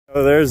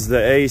Oh, there's the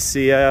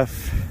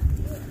ACF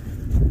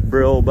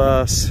Brill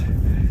bus. I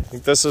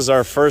think this is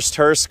our first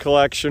hearse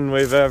collection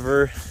we've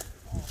ever.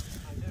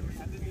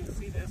 I didn't even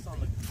see this on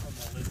the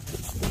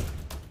list.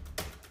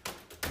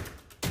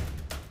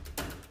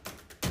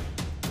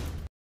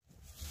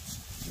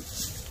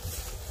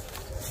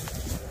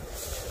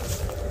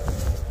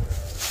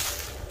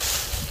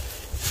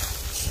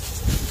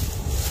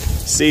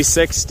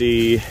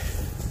 C60.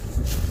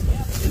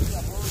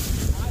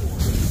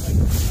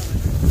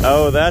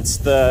 Oh, that's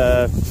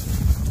the,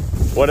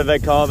 what do they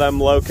call them,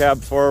 low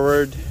cab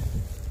forward?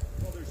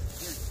 Well, there's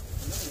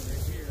another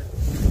right here.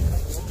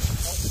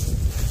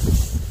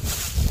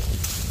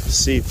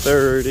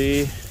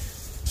 C30.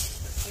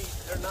 See,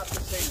 they're not the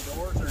same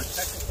doors, they're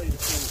technically the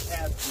same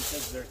cabs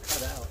because they're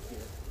cut out here.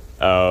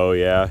 Oh,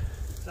 yeah.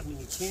 I mean,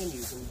 you can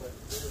use them, but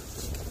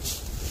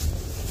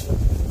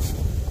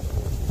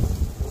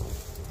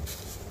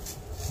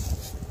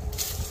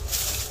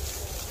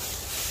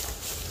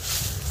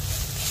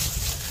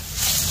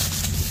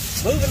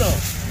moving on.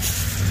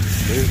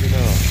 Moving on.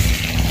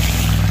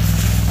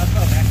 I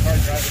thought that car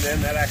driving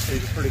in, that actually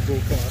is a pretty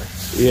cool car.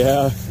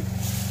 Yeah.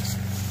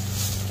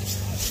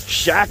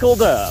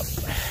 Shackled up.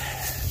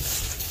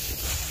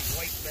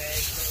 White bag.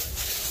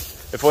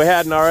 If we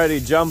hadn't already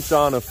jumped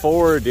on a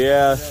Ford,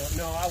 yeah.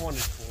 No, I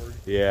wanted Ford.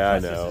 Yeah, I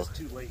Plus, know. this is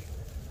too late.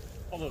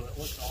 Although it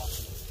looks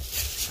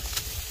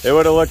awesome. It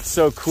would have looked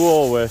so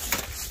cool with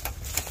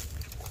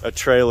a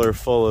trailer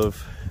full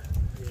of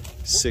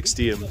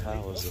 60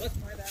 Impalas.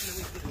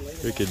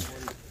 We could.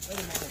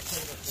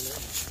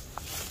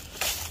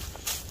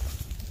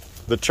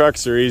 The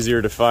trucks are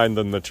easier to find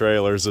than the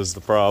trailers is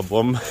the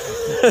problem.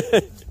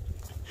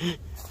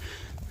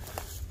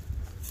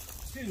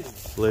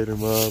 Later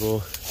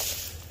model.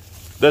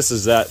 This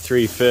is that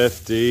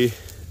 350.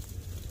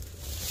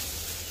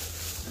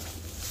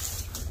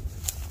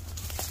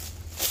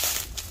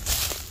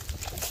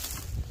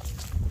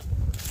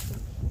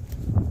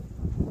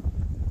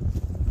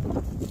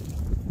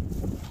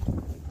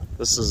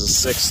 This is a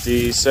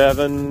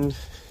 67.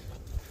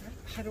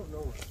 I don't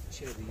know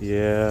Chevy.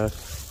 Yeah.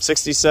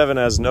 67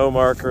 has no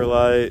marker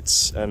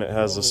lights and it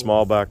has a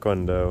small back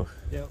window.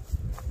 Yep.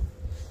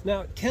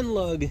 Now, 10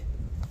 lug,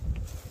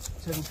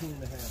 17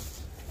 and a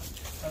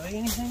half. Are they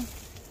anything?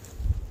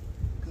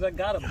 Because I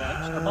got a bunch.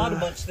 I bought a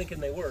bunch thinking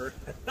they were,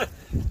 but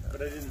I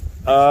didn't.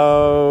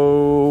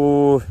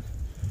 Oh,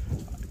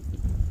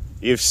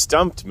 you've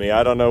stumped me.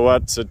 I don't know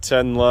what's a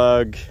 10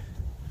 lug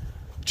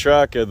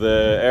truck of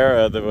the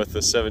era with the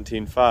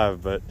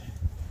 17.5, but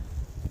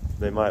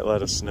they might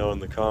let us know in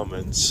the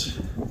comments.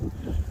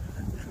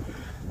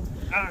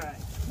 All right.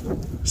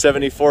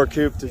 74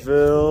 Coupe de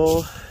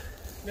Ville.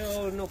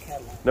 No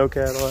Cadillac. No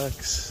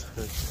Cadillacs.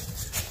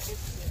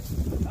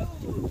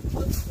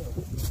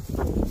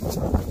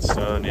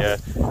 Stone, yeah.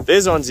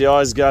 These ones you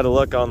always got to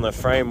look on the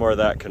frame where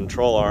that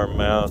control arm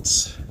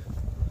mounts,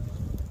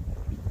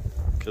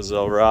 because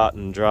they'll rot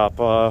and drop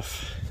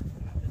off.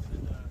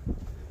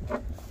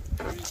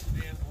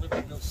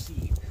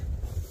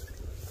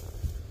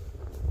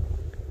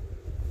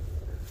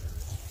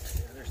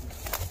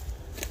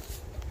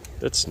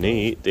 It's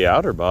neat. The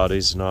outer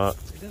body's not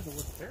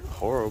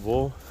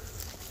horrible.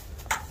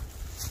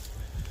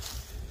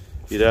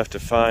 You'd have to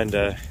find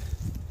a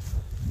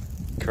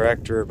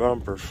corrector or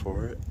bumper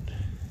for it.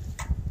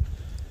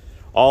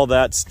 All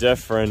that's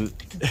different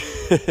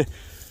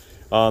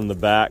on the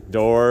back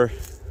door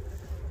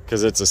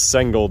because it's a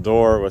single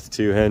door with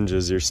two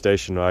hinges. Your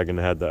station wagon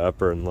had the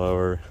upper and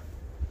lower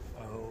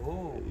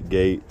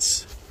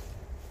gates.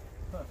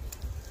 Huh.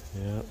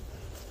 Yep.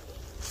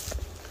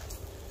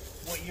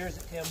 What year is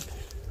it, Tim?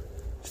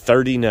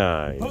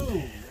 39.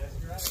 Boom! That's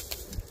right.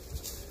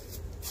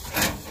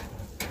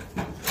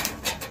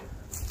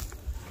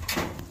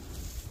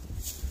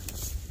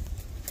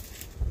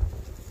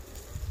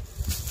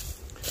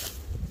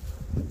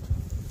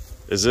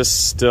 Is this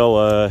still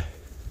a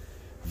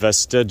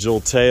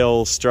vestigial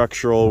tail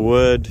structural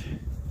wood?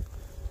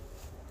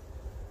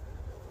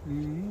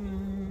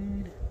 No.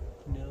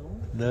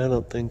 No, I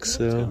don't think It's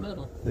so.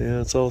 metal.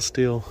 Yeah, it's all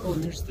steel. Oh,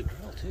 and there's the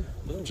grill too.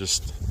 Boom.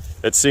 Just,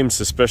 it seems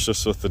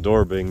suspicious with the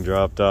door being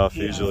dropped off.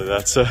 Yeah. Usually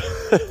that's a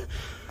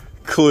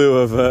clue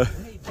of a.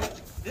 Hey,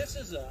 this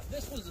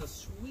was a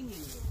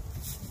swinging.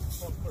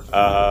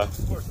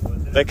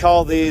 They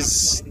call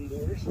these,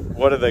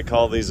 what do they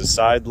call these? A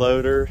side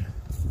loader.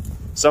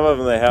 Some of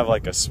them they have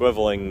like a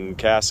swiveling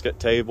casket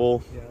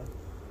table. Yeah.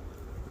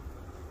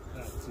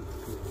 That's super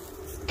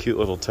cool. Cute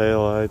little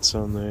tail lights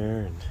on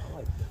there. And I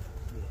like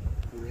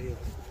the rail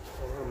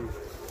arm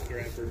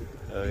grabber.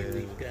 Oh,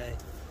 yeah. Guy.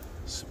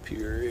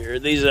 Superior.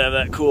 These have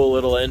that cool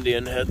little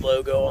Indian head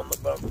logo on the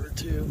bumper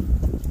too.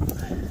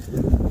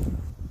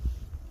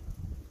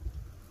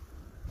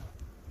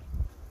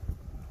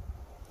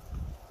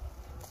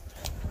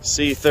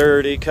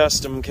 C30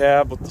 custom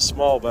cab with the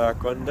small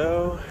back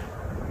window.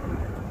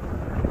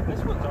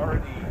 This one's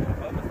already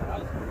above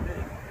 1,000, I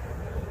think.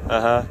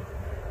 Uh-huh.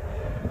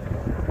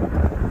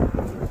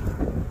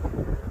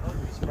 I'll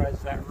be surprised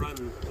if that run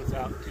puts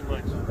out too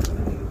much.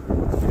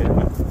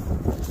 Yeah.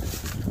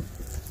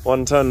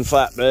 1-ton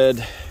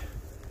flatbed.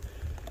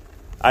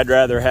 I'd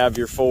rather have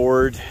your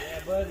Ford. Yeah,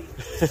 buddy.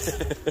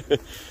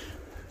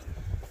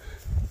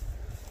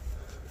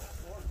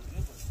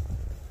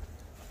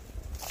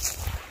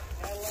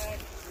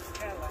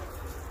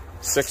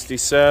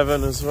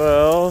 67 as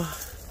well.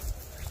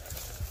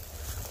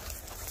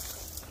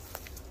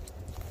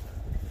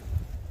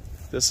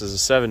 This is a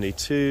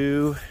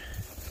 72.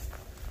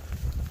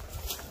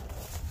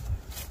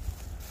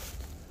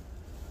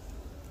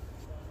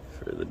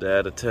 For the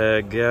data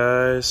tag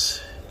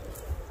guys.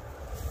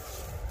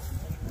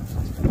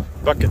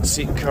 Bucket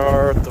seat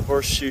car with the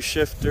horseshoe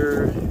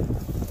shifter.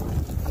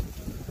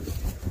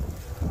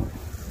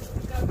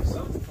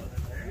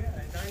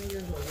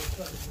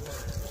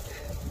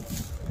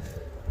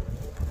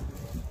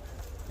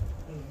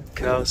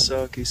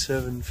 Kawasaki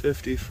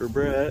 750 for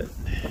Brett.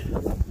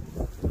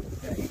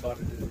 Yeah, he bought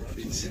it in the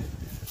Jeez.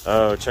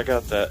 Oh, check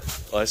out that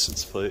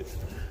license plate.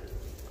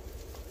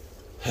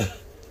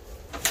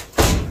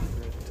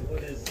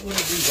 What is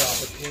these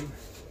off of him?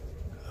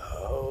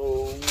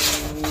 Oh,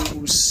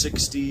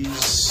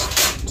 60s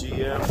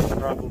GM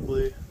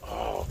probably.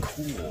 Oh,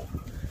 cool.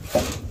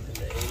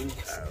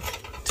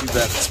 Too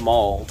bad it's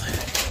mauled.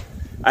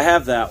 I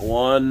have that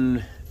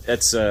one.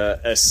 It's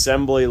a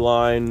assembly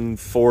line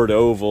Ford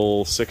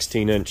Oval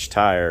 16-inch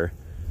tire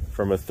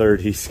from a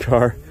 30s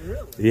car.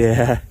 Really?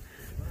 Yeah.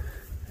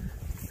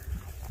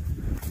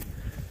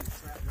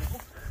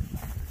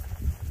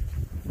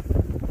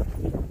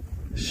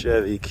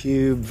 Chevy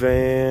Cube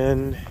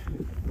van.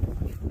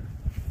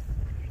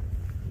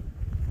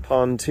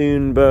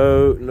 Pontoon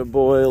boat and a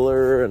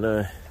boiler and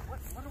a... What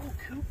old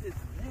coupe is this?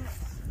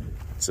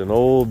 It's an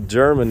old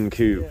German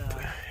coupe.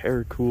 Yeah.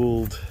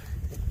 Air-cooled.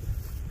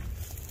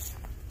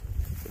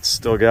 It's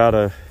still got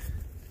a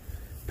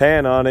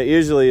pan on it.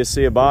 Usually you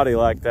see a body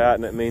like that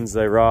and it means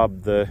they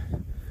robbed the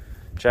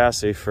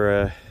chassis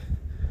for a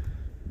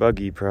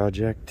buggy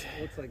project.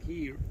 Looks like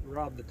he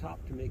robbed the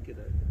top to make it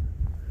a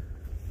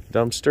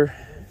Dumpster.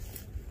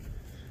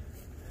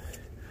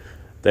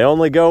 They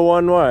only go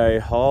one way.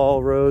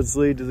 All roads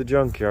lead to the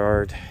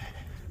junkyard.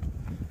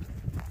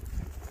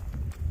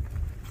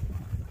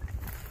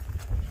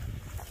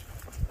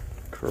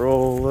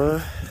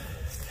 Corolla.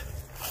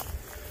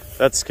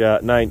 That's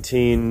got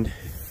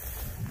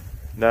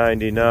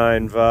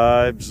 1999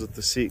 vibes with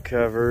the seat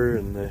cover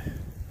and the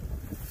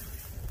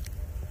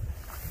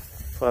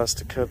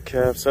plastic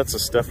hubcaps. That's the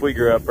stuff we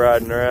grew up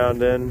riding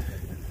around in.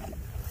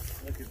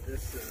 Look at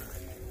this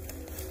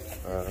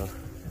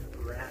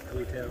Rat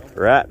Hotel.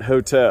 Rat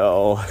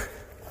Hotel. This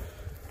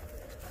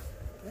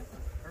is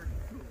pretty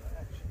cool,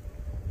 actually.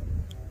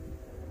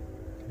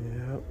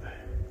 Yep.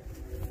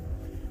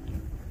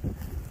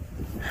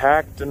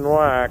 Hacked and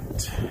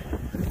whacked.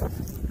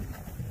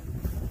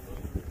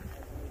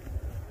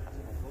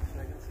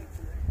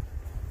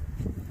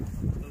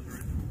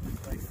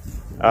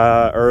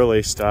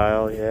 Early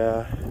style,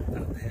 yeah.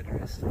 Out the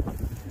headrest.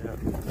 Yep.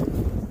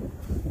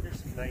 There's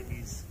some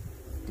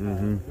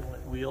 90s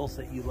wheels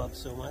that you love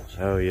so much.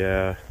 Oh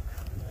yeah.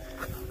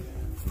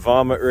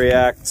 Vomit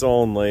reacts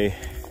only. I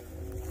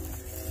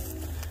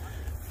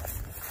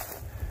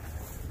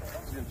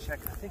was going to check.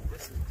 I think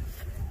this is.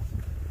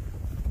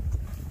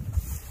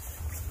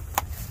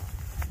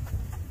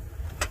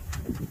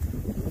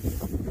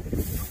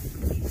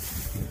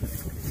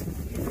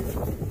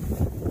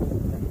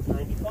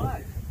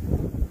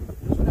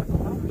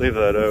 Leave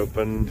that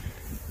open.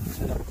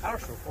 Power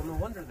stroke. Well, no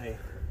wonder they.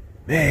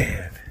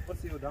 Man.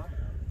 What's the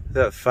odometer?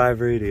 Got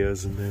 5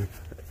 radios in there.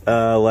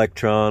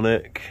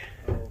 Electronic.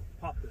 Oh,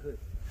 pop the hood.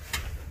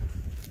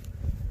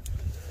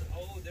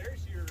 Oh,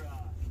 there's your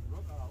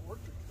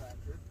orchard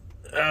tractor.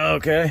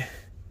 Okay.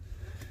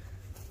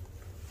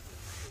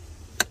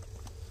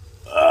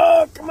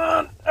 Oh, come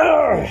on.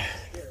 Oh.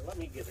 Here, let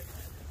me get it.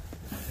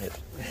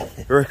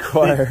 It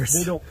requires.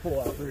 They don't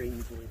pull out very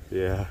easily.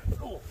 Yeah.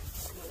 Oh.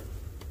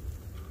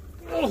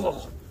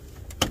 Oh.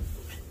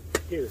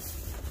 Here.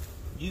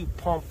 You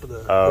pump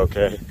the. Oh,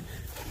 okay.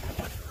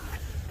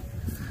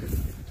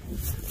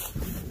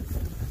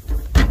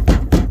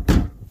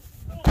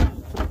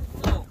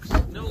 Oh,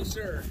 no,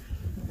 sir.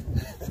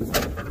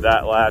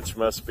 That latch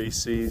must be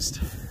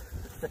seized.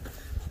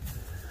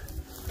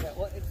 Yeah,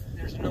 well,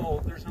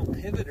 there's no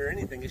pivot or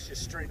anything. It's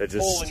just straight. It's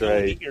just pull straight.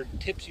 And you get your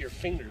tips of your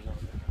fingers on it.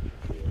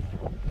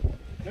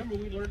 Remember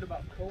we learned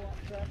about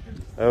co-op tractors?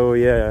 Oh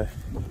yeah.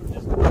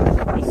 Just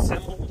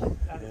assembled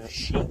out of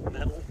sheet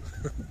metal.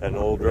 And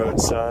old road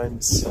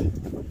signs.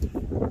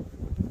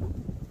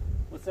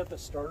 What's that? The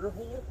starter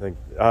hole? I think.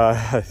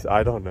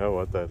 I don't know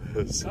what that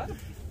is. That's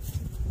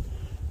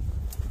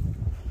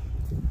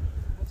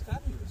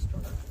gotta be the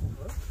starter hole,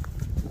 right?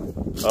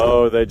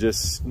 Oh, they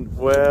just.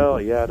 Well,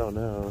 yeah, I don't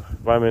know.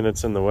 I mean,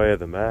 it's in the way of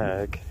the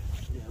mag.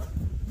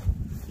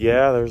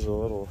 Yeah, there's a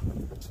little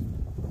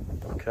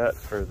cut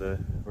for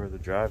where the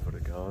drive would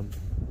have gone.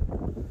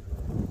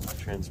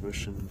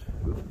 Transmission.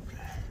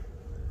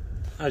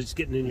 I was just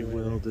getting in your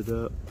way. Welded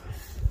up.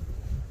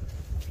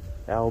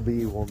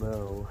 Albie will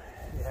know.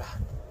 Yeah.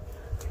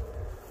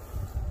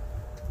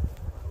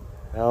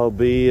 I'll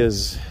be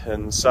as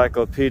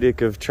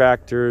encyclopedic of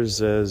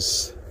tractors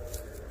as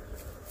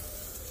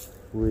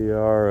we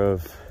are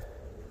of.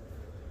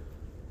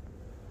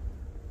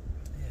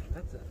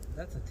 Yeah,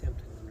 that's a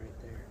tempting one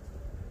right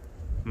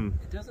there.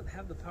 It doesn't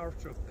have the Power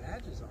Stroke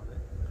badges on it.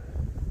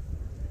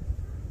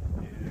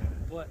 Yeah.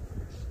 But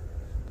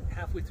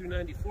halfway through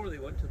 94, they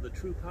went to the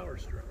true Power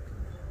Stroke.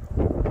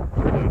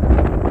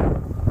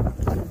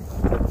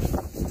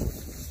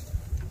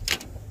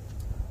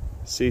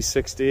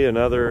 C60,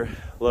 another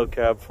low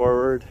cab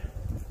forward.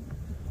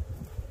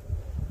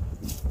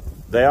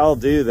 They all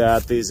do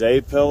that. These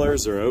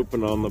A-pillars are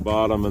open on the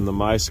bottom and the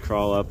mice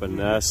crawl up and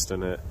nest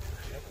in it.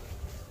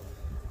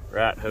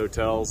 Rat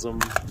hotels them.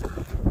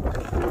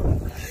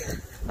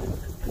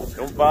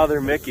 Don't bother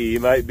Mickey, he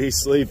might be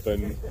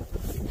sleeping.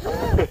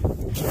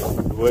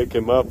 Wake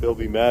him up, he'll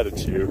be mad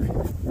at you.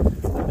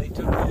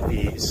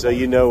 So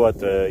you know what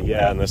the,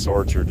 yeah, and this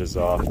orchard is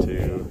off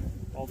too.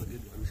 All the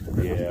good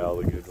ones. Yeah, all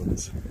the good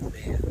ones.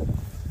 Man.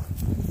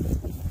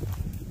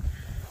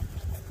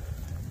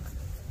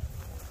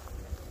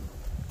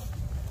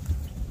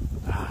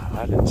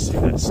 I didn't see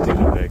that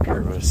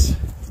Studebaker was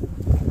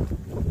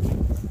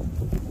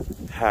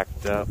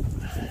hacked up.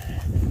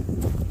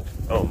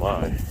 Oh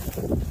my.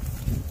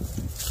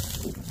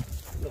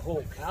 The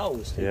whole cow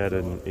was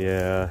taken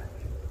Yeah,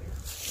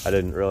 I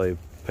didn't really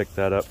pick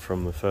that up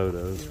from the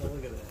photos. off.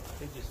 Look at that.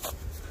 They just...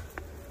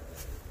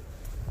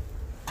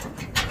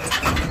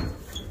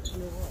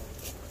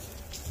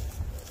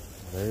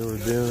 They were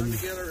doing.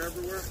 Together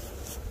everywhere.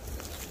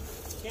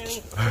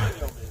 Kenny,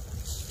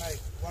 Hey,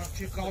 why don't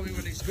you call me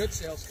when these good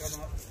sales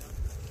come up?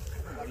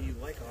 what do you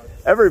like on it?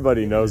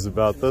 Everybody knows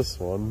about this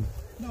one.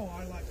 No,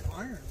 I like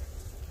iron.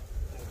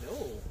 I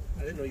know.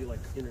 I didn't know you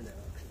liked the internet.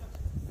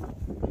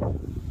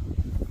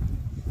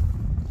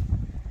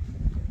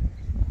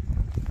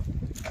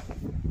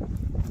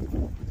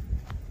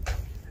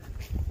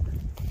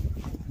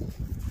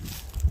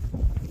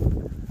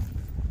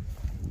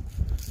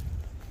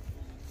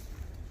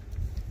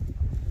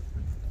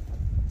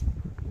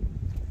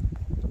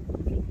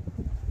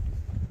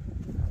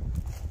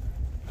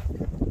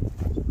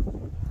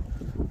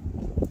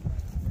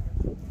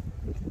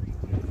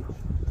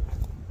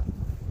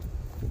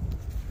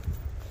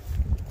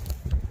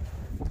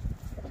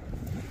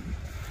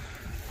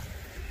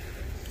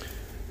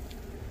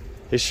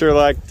 He sure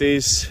liked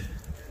these.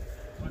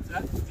 What's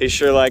that? He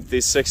sure liked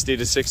these 60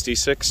 to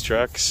 66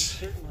 trucks.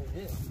 Certainly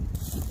did.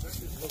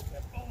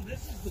 Oh,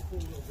 this is the cool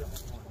little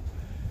drive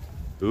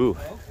one. Ooh,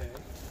 Okay.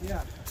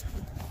 Yeah.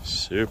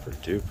 super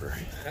duper.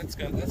 That's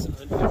an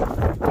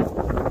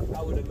unusual,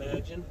 I would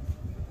imagine.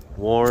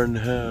 Worn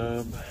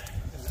hub. And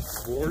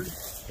that's board.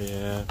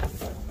 Yeah.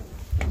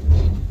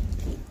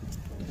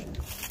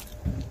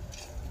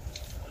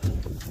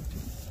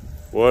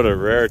 What a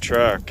rare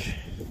truck.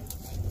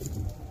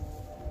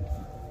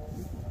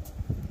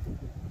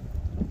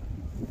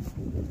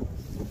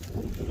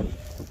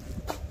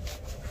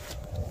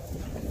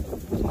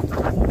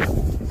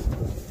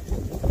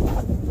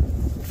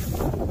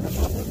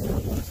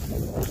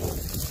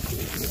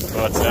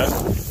 What's that?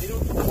 They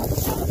don't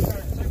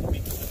because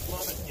it's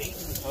not a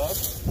Dayton hub.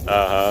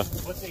 Uh-huh.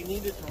 What they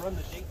needed to run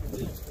the Dayton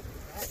wheels was the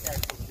back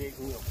axle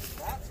Dayton wheel.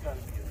 That's got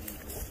to be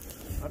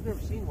unusual. I've never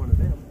seen one of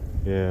them.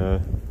 Yeah.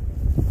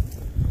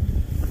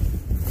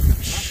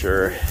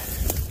 Sure. I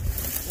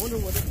wonder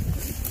what it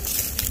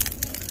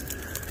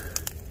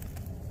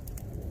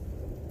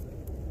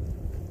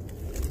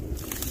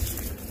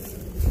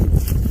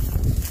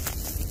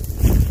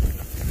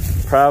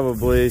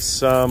Probably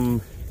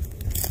some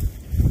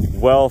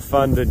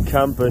well-funded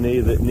company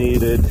that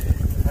needed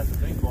has a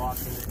big block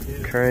in it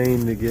too.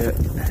 crane to get.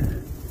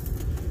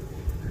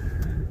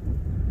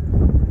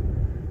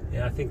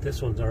 Yeah, I think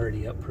this one's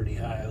already up pretty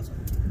high.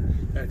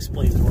 That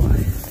explains why.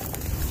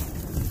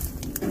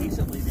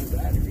 Decently new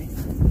battery.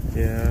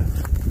 Yeah.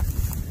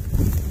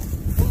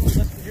 Oh,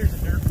 here's a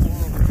dirt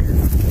floor over here.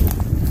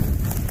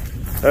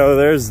 Oh,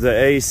 there's the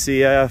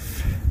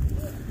ACF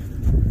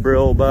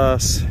Brill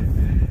bus.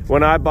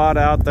 When I bought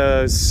out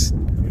those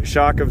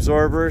shock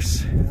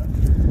absorbers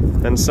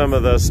and some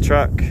of those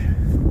truck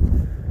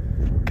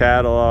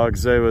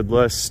catalogs, they would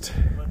list. A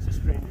bunch of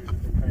strangers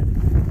have been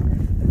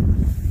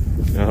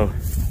trying to. Oh,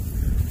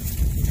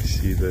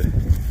 see the.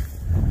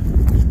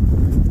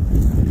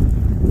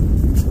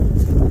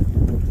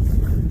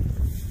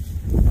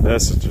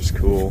 This is just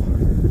cool.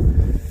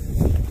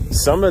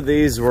 Some of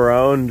these were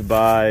owned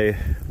by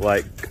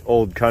like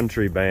old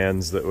country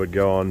bands that would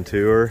go on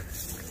tour.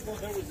 Well,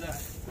 there was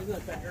that. Wasn't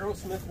that the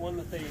Aerosmith one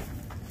that they?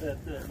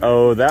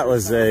 Oh, that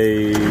was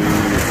a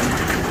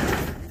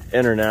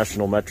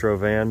International Metro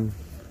van.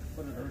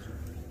 What are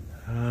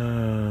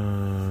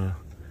those?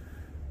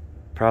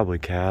 Probably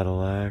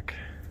Cadillac.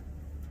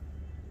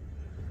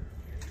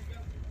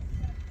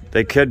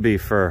 They could be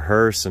for a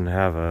hearse and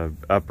have a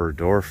upper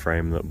door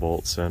frame that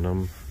bolts in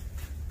them.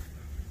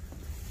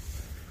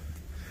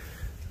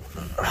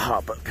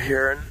 Hop up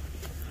here and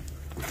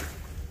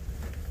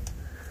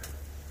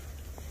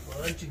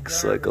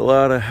looks like a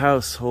lot of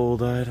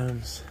household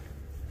items.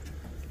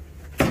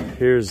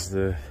 Here's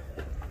the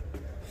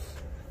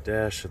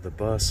dash of the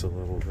bus a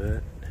little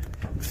bit.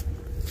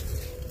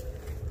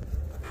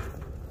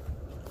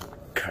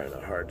 Kind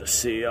of hard to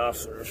see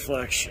off the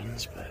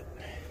reflections, but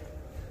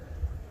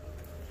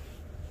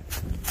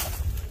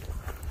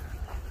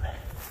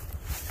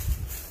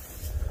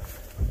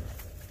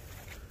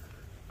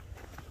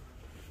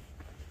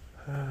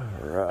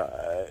all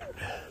right.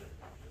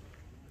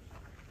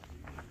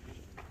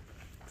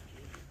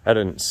 I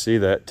didn't see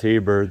that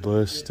T-bird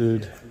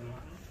listed.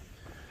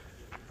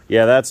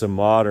 Yeah, that's a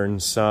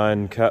modern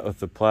sign cut with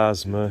the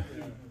plasma.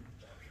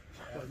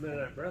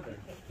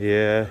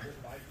 Yeah.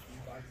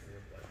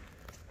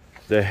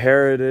 The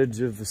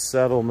heritage of the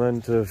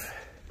settlement of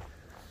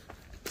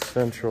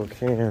central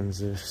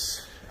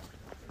Kansas.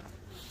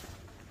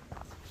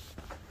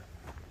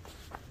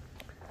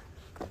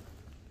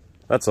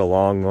 That's a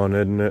long one,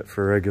 isn't it,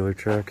 for a regular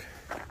truck?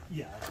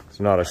 Yeah. It's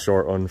not a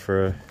short one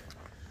for a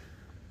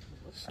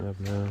snub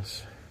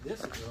nose. This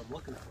is what I'm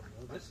looking for,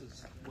 though. This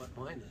is what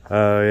mine is.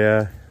 Oh,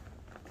 yeah.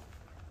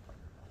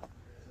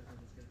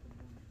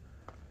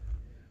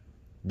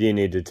 Do you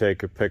need to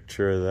take a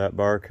picture of that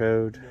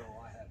barcode? No,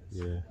 I haven't.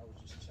 Yeah. I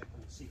was just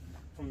checking to see.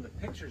 From the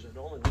pictures, it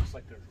only looks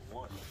like there's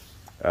one.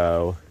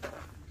 Oh.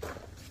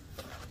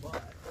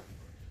 But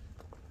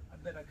I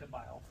bet I could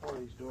buy all 4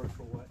 of these doors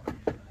for what?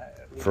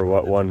 For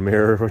what one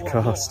mirror would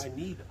cost? No, I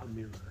need a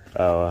mirror.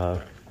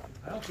 Oh,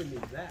 I also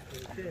need that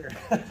right there.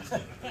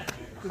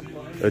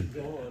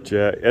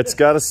 it's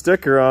got a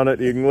sticker on it.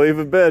 You can leave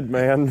a bid,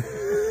 man.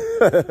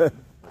 What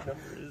number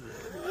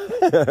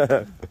is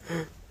it?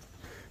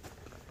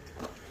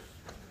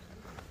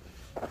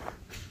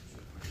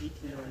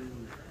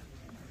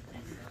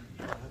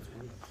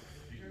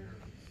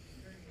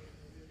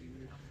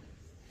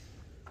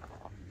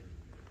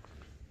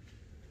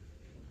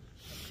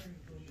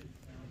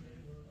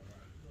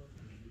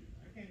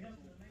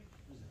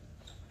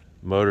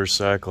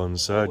 Motorcycle and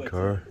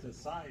sidecar. It's a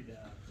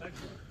sidecar.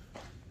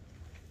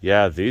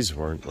 Yeah, these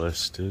weren't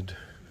listed.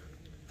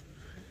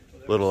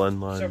 Little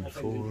inline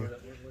 4.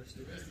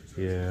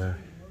 Yeah.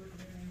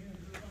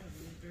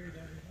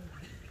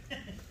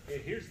 Hey,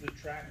 here's the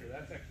tractor.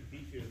 That's actually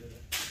beefier than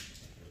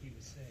he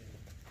was saying.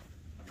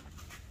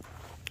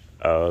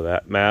 Oh,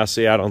 that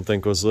Massey I don't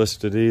think was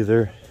listed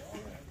either.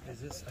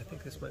 Is this? I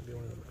think this might be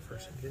one of the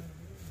first I did.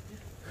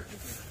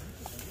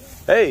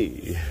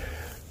 Hey,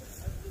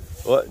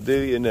 what do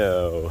you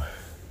know?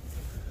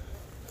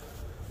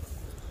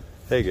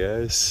 Hey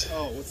guys.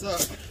 Oh, what's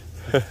up?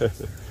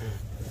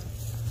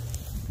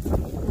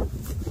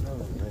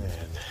 Oh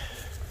man.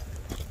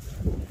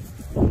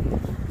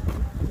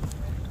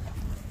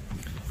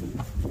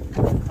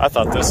 I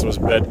thought this was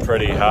bid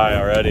pretty high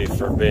already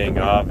for being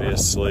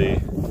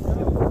obviously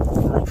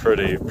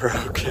pretty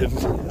broken.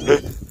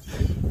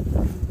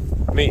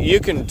 I mean, you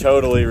can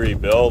totally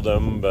rebuild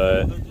them,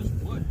 but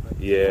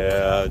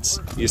yeah,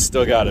 you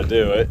still got to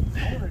do it.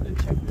 I wanted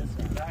to check this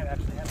out. I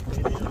actually have a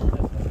video on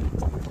this.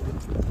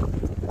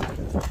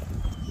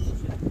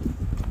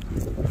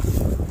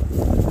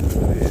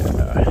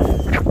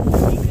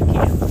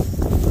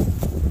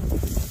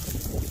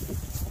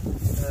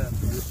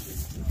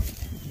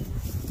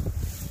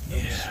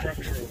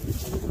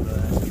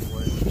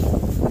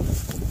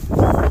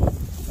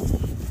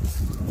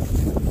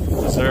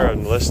 Is there a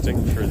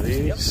listing for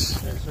these? Yep,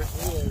 there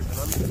certainly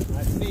is, and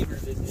my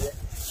favorite is it.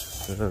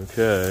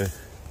 Okay.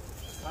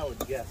 I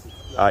would guess.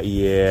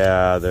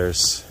 Yeah,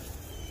 there's.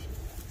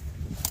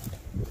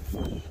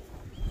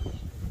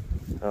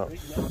 Oh,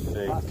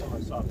 Last time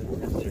I saw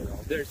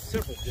this, there's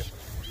several different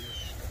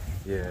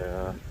ones.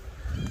 yeah.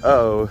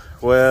 Oh,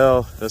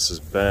 well, this is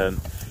bent,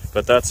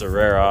 but that's a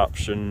rare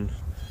option.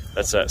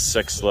 That's that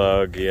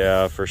 6-lug,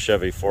 yeah, for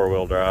Chevy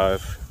 4-wheel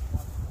drive.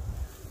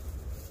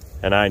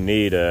 And I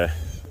need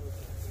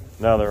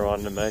another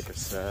one to make a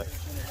set.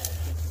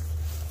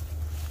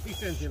 He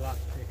sends you lots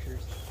of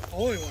pictures.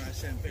 Only when I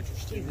send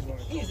pictures to you.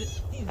 He's a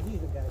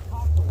guy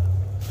talking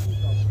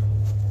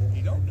about.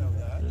 You don't know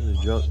that. There's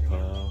a junk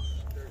pile.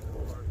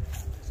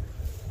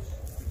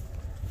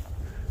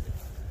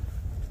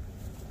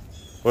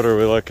 What are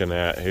we looking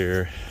at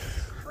here?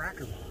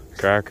 Cracker box.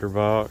 Cracker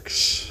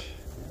box.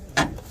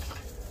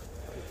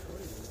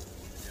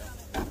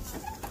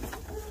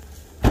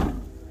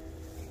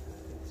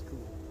 It's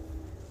cool.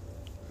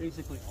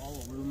 Basically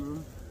all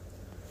aluminum.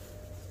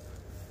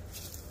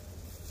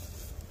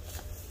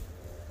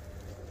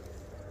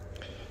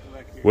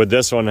 Would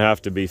this one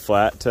have to be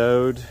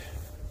flat-toed?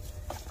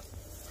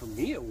 For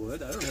me, it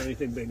would. I don't have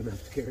anything big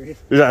enough to carry it.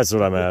 That's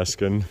what I'm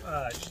asking.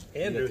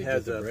 Andrew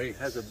has a big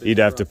You'd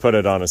have to put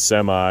it on a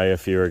semi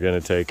if you were going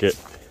to take it.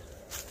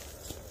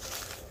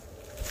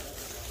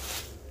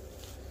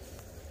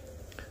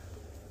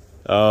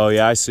 Oh,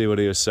 yeah, I see what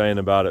he was saying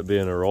about it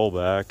being a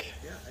rollback.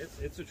 Yeah,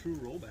 it's a true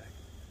rollback.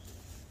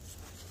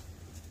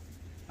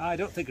 I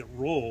don't think it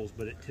rolls,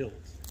 but it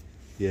tilts.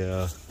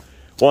 Yeah.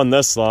 One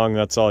this long,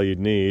 that's all you'd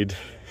need.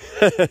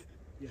 Yeah.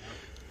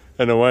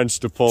 And a winch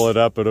to pull it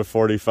up at a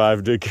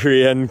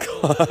 45-degree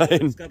incline.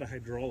 It's got a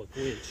hydraulic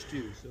winch,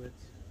 too, so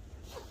it's...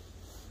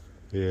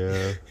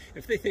 Yeah.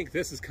 If they think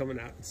this is coming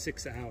out in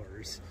 6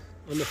 hours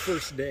on the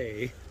first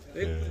day,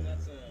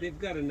 they've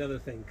got another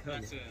thing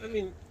coming. I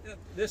mean,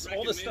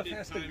 all this stuff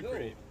has to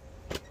go.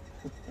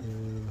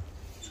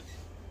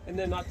 And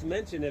then, not to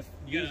mention, if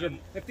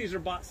these are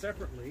bought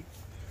separately,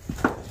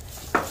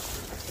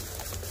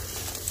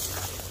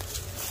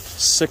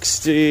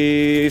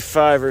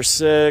 65 or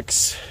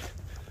 6.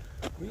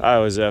 I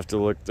always have to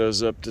look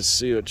those up to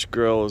see which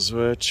grill is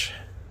which.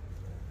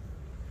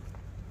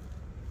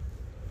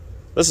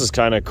 This is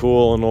kind of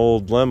cool, an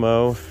old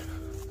limo.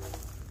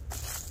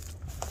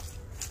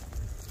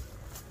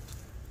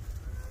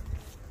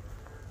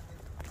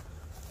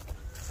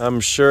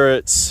 I'm sure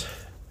it's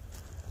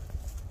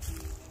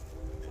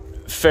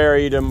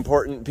ferried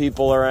important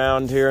people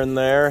around here and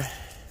there.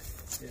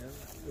 Yeah.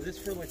 Is this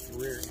for like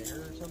rear air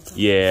or something?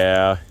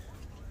 Yeah.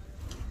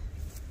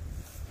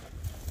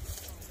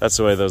 That's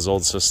the way those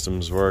old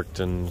systems worked,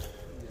 and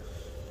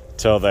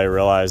until they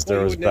realized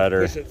there was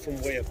better. Push it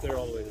from way up there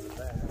all the way to the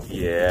back.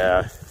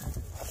 Yeah.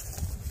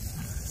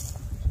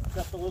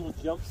 Got the little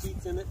jump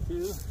seats in it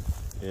too.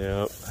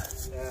 Yep.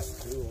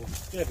 That's cool.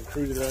 You have to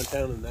cruise around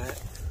town in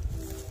that.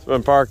 It's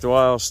been parked a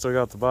while, still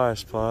got the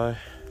bias ply.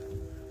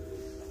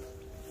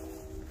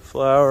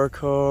 Flower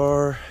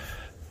car.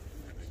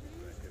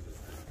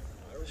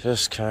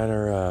 Just kind of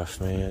rough,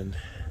 man.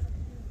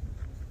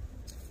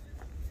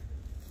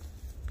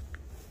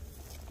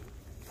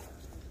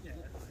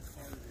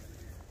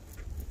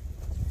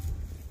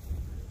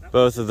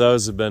 Both of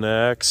those have been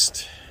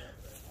X'd.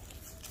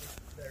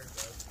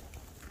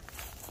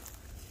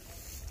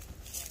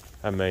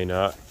 I may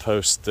not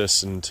post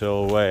this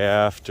until way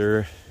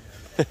after.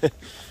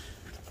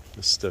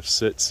 This stuff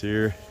sits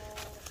here.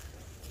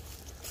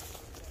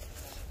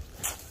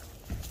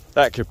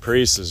 That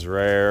Caprice is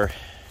rare.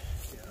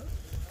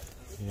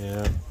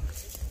 Yeah.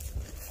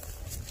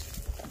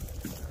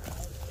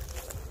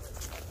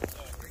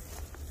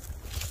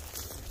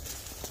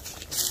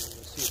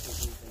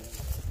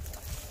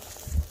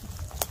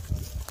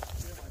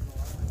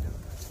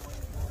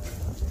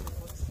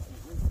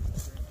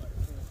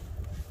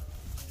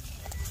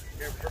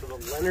 You ever heard of a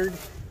Leonard?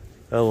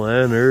 A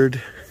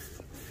Leonard.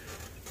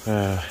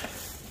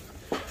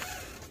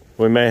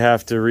 We may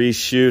have to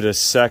reshoot a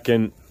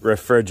second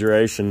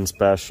refrigeration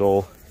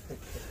special.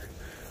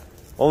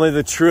 Only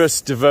the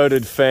truest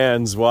devoted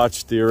fans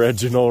watched the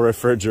original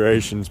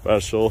refrigeration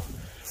special.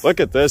 Look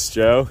at this,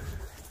 Joe.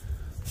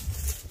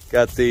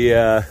 Got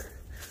the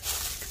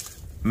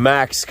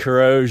max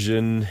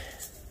corrosion.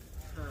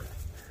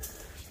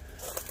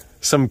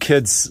 Some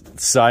kid's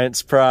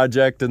science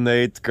project in the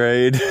 8th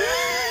grade.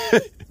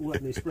 What,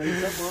 and they sprayed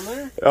something on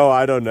there? Oh,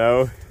 I don't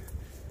know.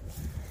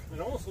 It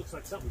almost looks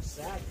like something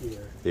sat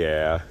here.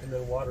 Yeah. And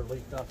then water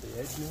leaked off the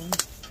edge maybe.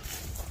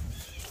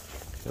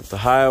 Got the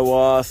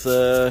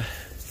Hiawatha.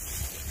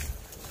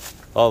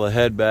 All the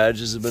head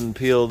badges have been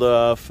peeled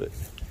off. A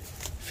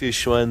few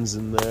Schwens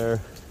in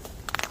there.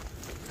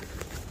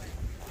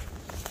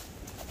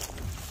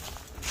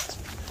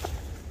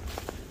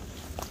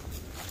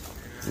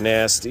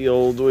 Nasty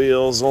old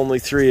wheels, only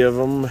 3 of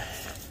them.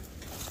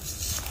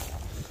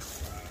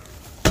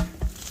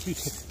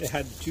 It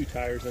had 2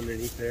 tires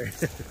underneath there.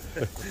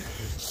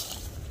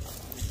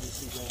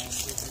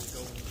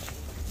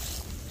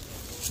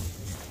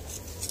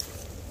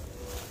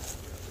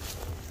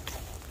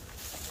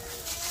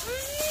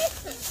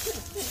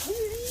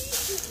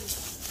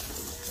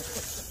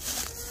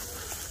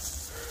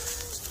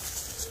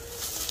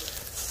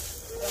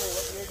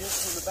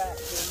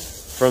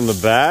 From the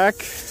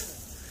back,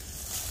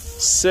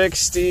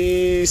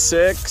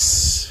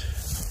 66,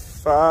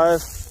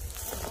 5.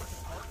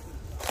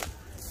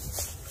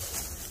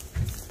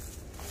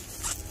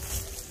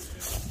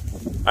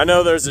 I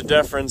know there's a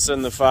difference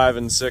in the 5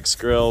 and 6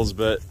 grills,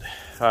 but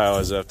I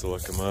always have to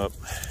look them up.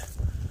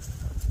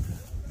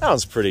 That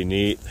one's pretty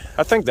neat.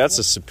 I think that's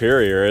a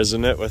Superior,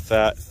 isn't it, with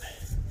that?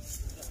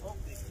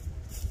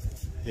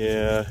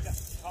 Yeah.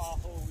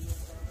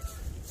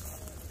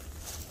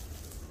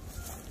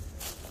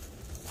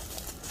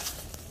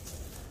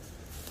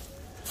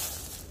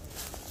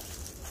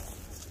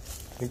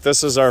 I think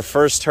this is our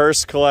first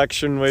hearse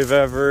collection we've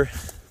ever.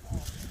 I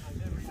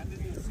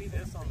didn't even see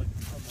this on the list.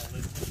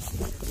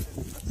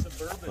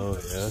 Suburban. Oh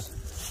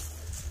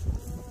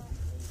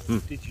yeah.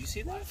 Did you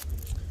see that?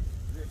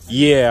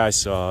 Yeah, I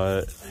saw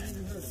it.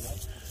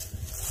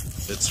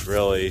 It's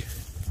really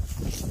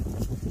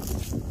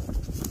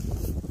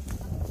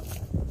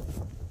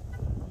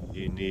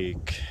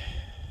unique.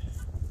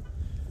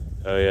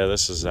 Oh yeah,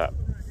 this is that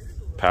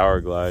Power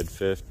Glide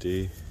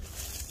 50.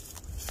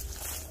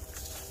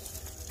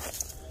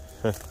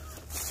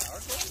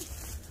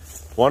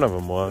 One of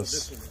them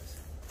was.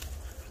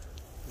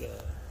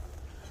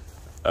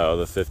 Oh,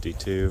 the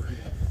 52.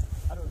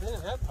 I don't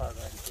think have Power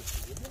Glide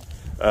 50, did they?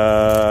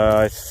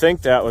 I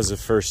think that was the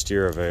first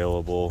year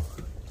available.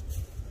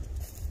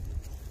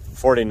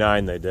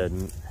 49 they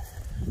didn't.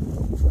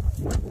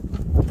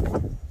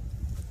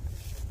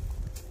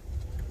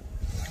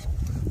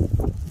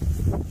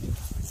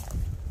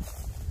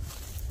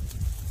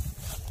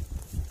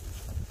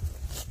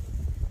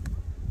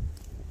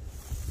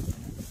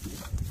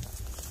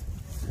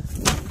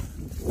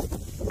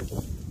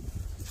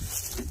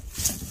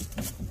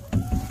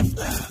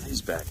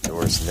 back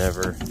doors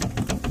never.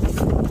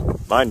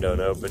 Mine don't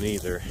open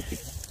either.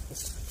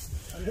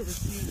 I've never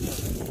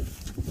seen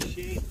a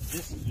shade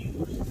this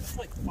huge. It's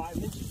like 5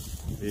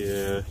 inches.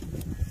 Yeah.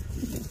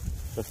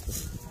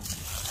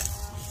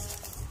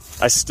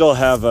 I still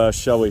have a,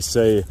 shall we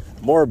say,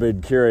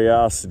 morbid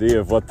curiosity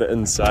of what the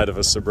inside of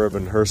a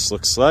suburban hearse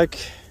looks like.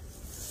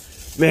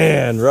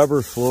 Man,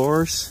 rubber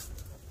floors.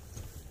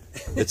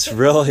 It's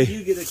really...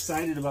 You get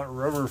excited about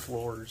rubber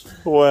floors.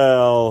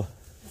 Well...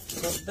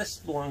 This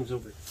belongs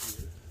over here.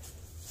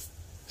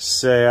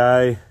 Say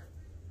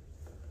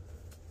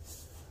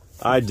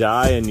I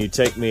die and you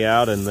take me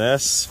out in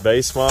this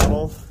base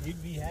model.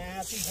 You'd be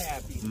happy,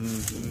 happy.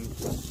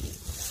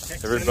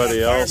 Mm-hmm.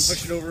 Everybody else...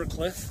 Push it over a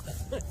cliff.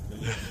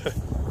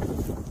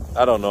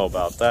 I don't know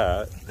about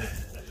that.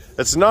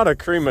 It's not a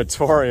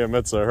crematorium,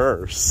 it's a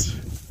hearse.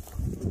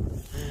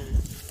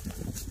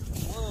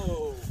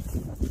 Whoa.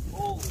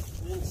 Holy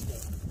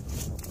stuff.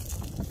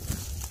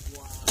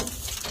 Wow.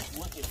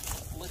 Look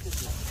at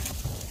this.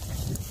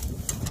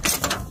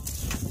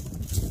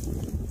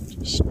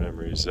 Just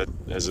memories.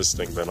 Has this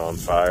thing been on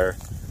fire?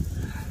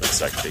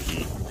 Looks like the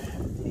heat.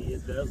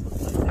 It does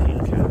look like the heat.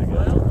 Kind of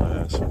got the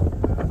glass.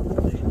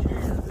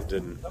 It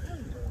didn't.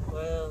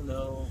 Well,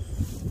 no.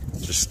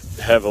 Just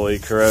heavily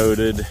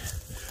corroded.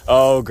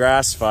 Oh,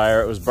 grass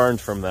fire. It was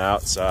burned from the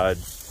outside.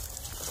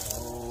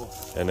 Oh.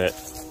 And it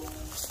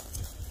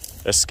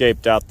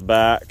escaped out the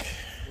back.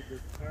 Would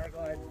the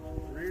Paraglide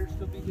rear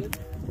still be good?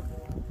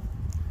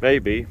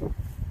 Maybe.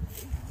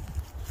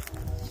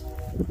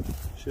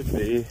 Should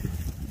be.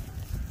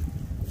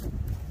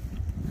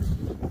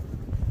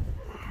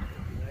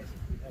 Nice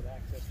if we had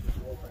access to the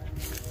wall back.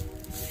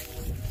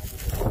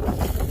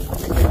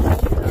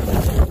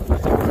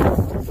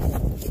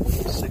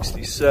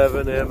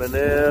 67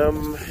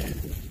 M&M.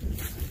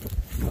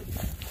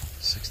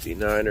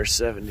 69 or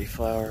 70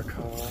 flower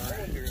car.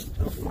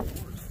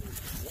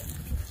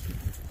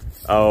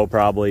 Oh,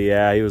 probably,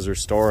 yeah. He was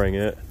restoring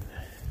it.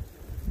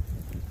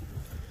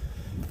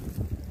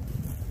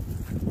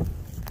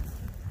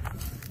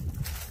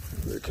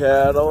 The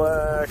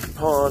Cadillac,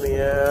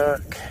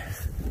 Pontiac.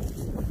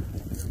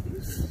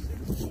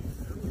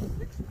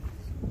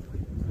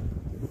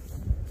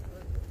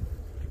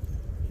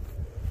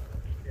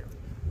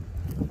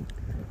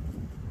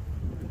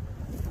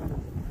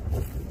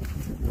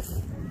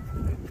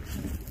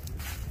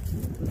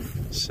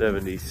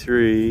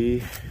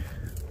 '73,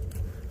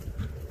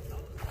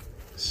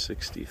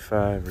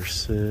 65 or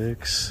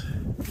 6.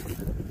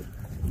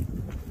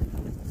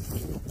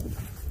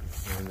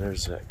 And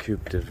there's that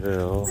Coupe de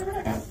Ville.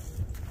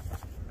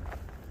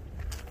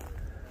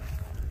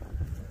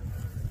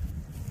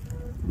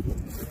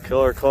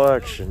 Killer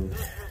collection.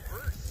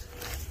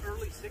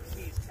 Early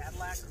 60s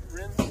Cadillac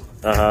rims.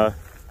 Uh-huh.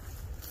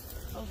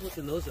 I was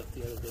looking those up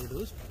the other day.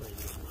 Those plenty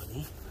of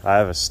money. I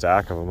have a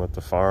stack of them at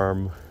the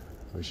farm.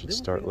 We should They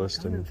start were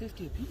listing.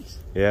 150 a piece.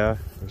 Yeah,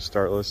 we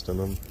start listing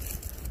them.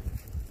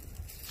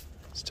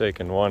 Just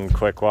taking one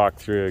quick walk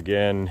through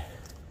again.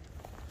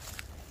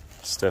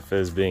 Stuff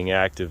is being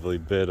actively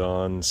bid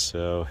on,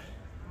 so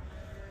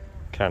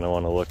kind of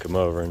want to look them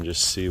over and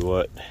just see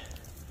what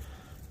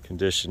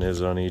condition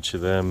is on each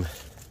of them.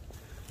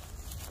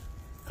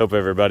 Hope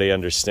everybody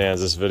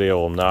understands this video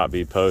will not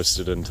be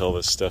posted until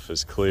this stuff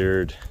is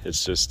cleared.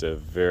 It's just a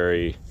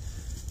very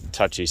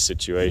touchy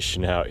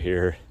situation out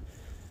here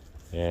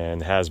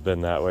and has been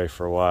that way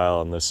for a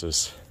while, and this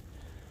is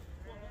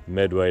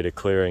midway to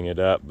clearing it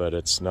up, but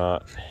it's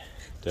not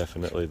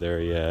definitely there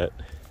yet.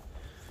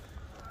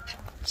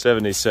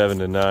 77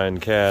 to 9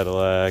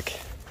 Cadillac,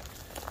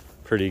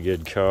 pretty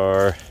good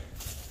car.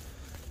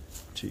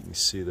 But you can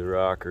see the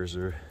rockers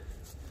are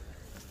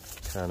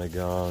kind of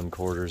gone,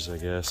 quarters I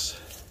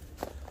guess,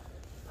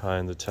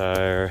 behind the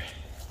tire.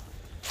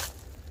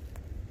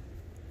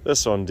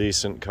 This one,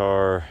 decent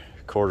car,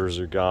 quarters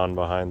are gone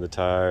behind the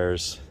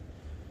tires.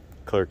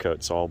 Clear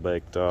coat's all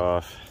baked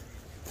off.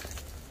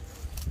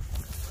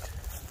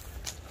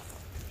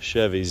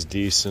 Chevy's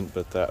decent,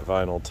 but that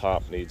vinyl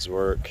top needs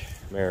work.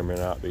 May or may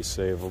not be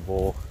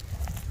savable.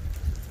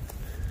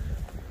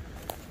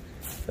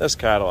 This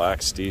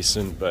Cadillac's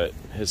decent, but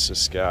it's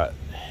just got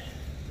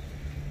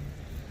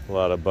a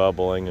lot of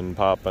bubbling and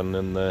popping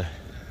in the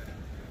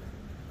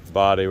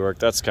bodywork.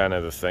 That's kind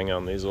of the thing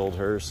on these old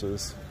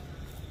hearses.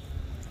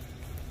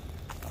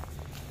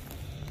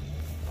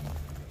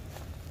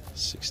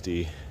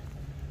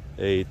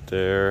 68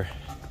 there.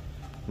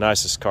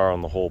 Nicest car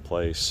on the whole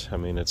place. I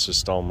mean, it's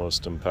just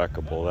almost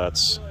impeccable.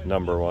 That's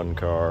 #1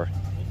 car.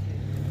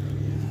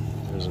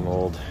 There's an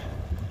old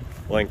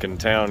Lincoln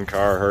Town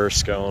car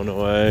hearse going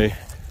away.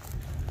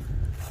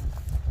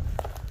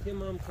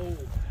 Kim, I'm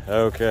cold.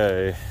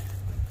 Okay.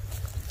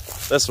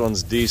 This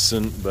one's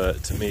decent,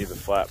 but to me the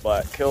flat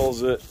black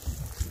kills it.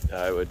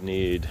 I would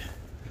need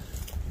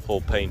a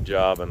full paint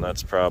job, and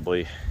that's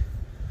probably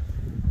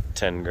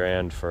 10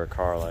 grand for a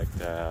car like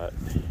that.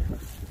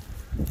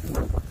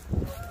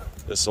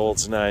 This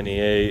old's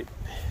 98,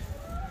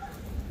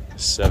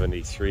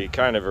 73,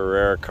 kind of a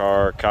rare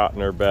car,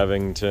 Cotton or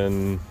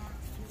Bevington.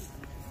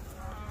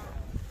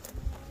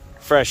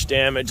 fresh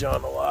damage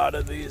on a lot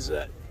of these.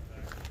 That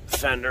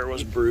fender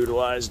was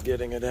brutalized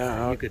getting it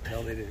out. You could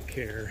tell they didn't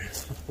care.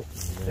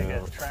 They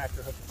got a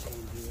tractor hook to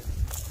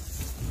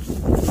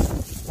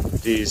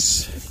it.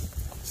 These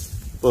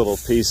little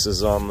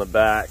pieces on the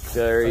back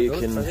there,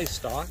 Are they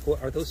stock?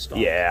 What, are those stock?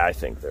 Yeah, I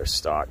think they're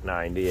stock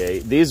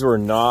 98. These were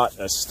not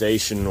a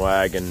station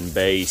wagon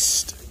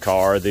based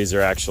car. These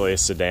are actually a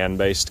sedan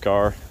based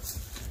car.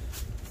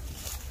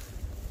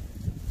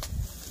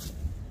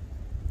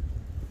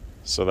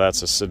 So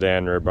that's a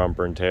sedan rear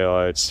bumper and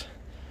taillights.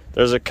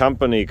 There's a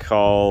company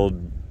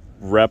called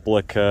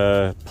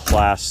Replica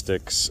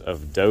Plastics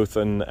of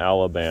Dothan,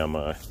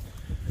 Alabama,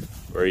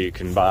 where you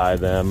can buy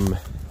them.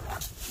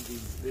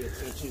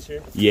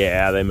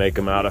 Yeah, they make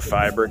them out of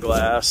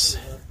fiberglass.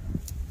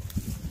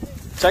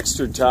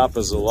 Textured top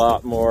is a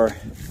lot more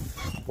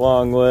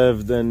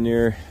long-lived than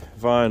your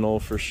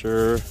vinyl for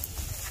sure.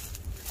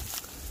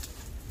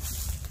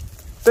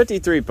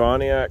 53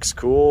 Pontiac's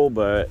cool,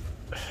 but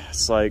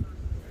it's like,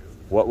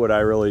 what would I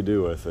really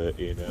do with it,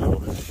 you know?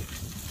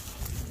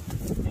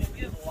 Man,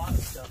 we have a lot of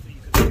stuff that you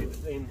could say the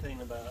same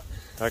thing about.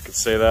 I could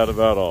say that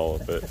about all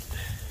of it.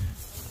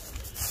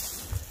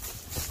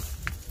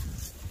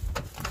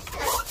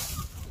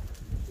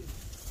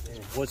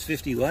 What's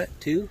 50 what?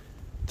 2?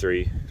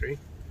 3. 3?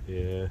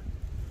 Yeah.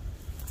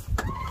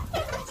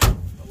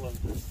 I love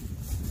this.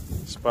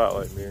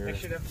 Spotlight mirror. I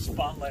should have a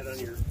spotlight on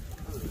your...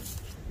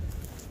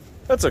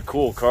 That's a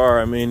cool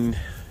car. I mean,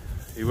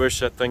 you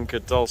wish that thing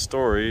could tell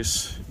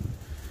stories.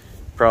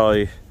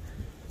 Probably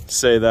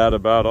say that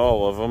about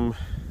all of them.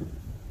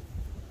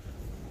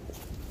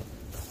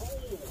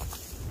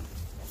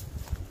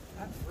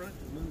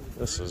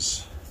 This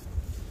is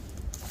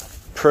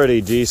pretty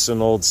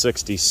decent old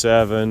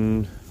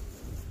 67,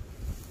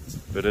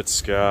 but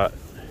it's got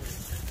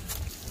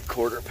a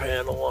quarter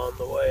panel on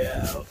the way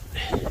out.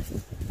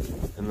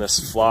 And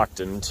this flocked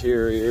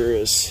interior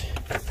is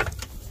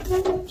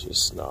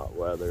just not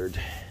weathered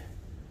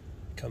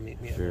Come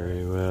meet me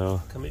very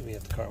well. Come meet me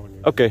at the car when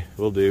you're Okay,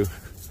 we'll do.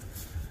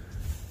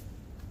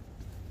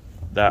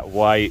 That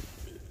white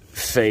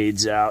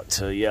fades out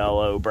to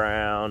yellow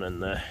brown and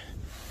the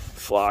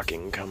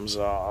flocking comes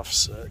off,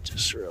 so it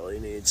just really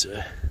needs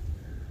a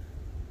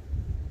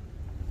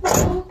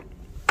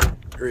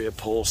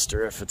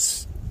reupholster if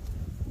it's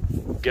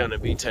gonna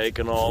be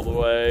taken all the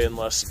way,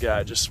 unless the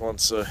guy just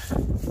wants a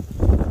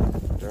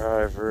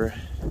driver.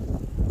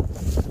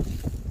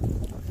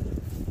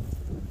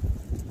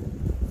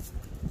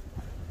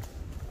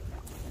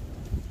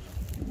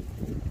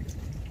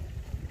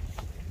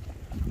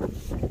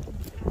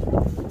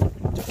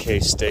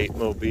 K-State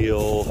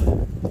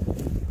Mobile,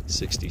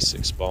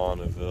 66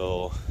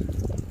 Bonneville.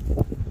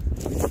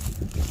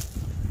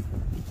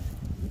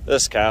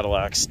 This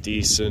Cadillac's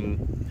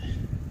decent.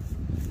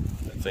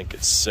 I think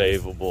it's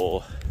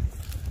savable,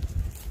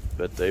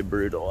 but they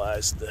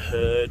brutalized the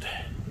hood.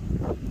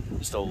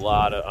 Just a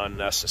lot of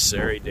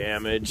unnecessary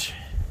damage.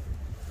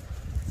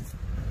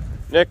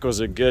 Nick was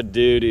a good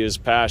dude. He was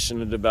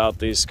passionate about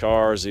these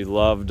cars. He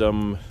loved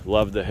them,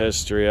 loved the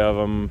history of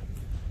them,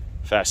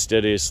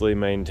 fastidiously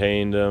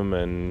maintained them,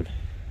 and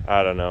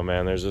I don't know,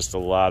 man, there's just a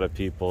lot of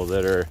people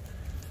that are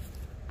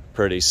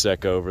pretty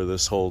sick over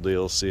this whole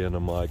deal, seeing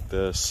them like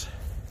this.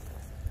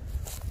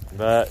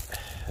 But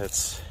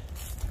it's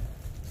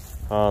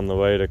on the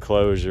way to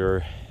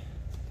closure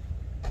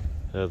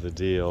of the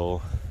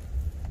deal.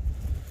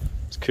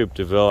 This Coupe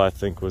de Ville, I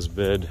think, was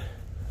bid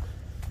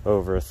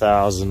over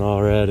 $1,000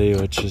 already,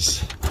 which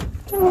is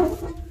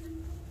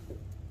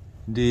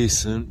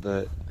decent,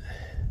 but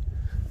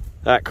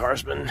that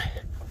car's been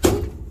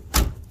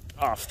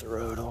off the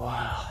road a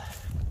while.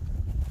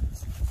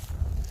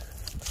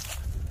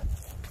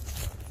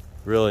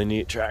 Really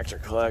neat tractor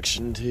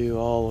collection too,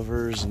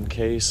 Olivers and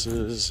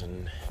Cases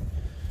and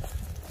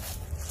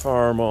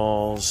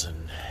Farmalls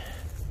and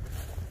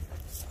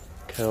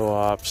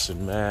Co-ops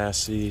and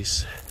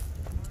Massey's.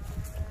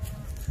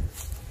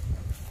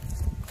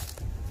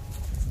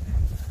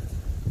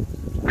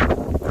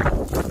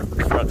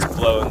 Front's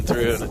blowing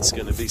through and it's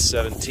gonna be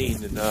 17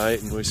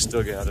 tonight, and we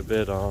still got a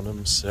bid on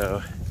them,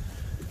 so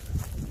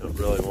don't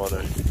really want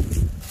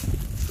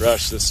to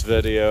rush this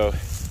video.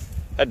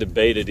 I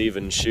debated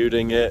even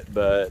shooting it,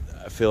 but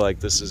I feel like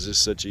this is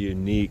just such a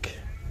unique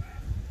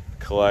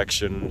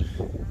collection.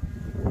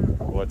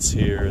 What's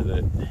here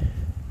that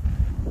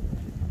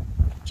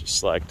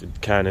just like to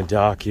kind of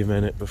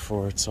document it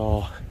before it's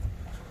all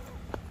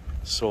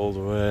sold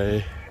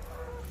away.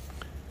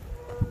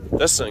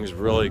 This thing's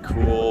really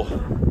cool,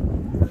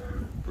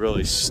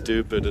 really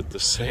stupid at the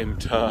same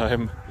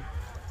time,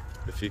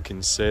 if you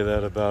can say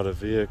that about a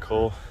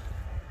vehicle.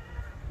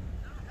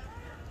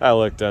 I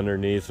looked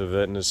underneath of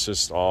it and it's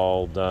just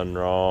all done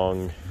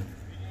wrong.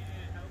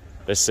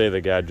 They say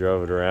the guy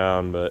drove it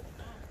around, but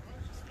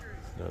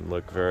it doesn't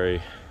look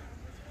very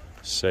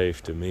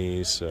safe to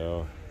me,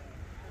 so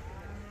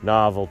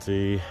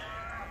novelty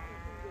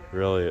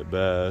really at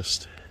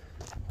best.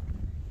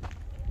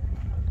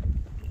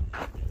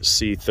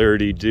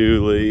 C30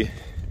 dually.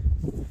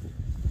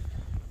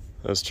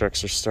 Those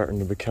trucks are starting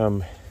to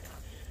become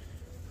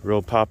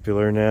real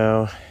popular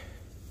now.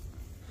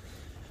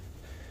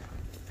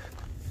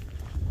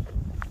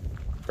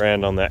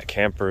 Brand on that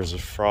camper is a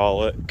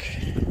Frolic.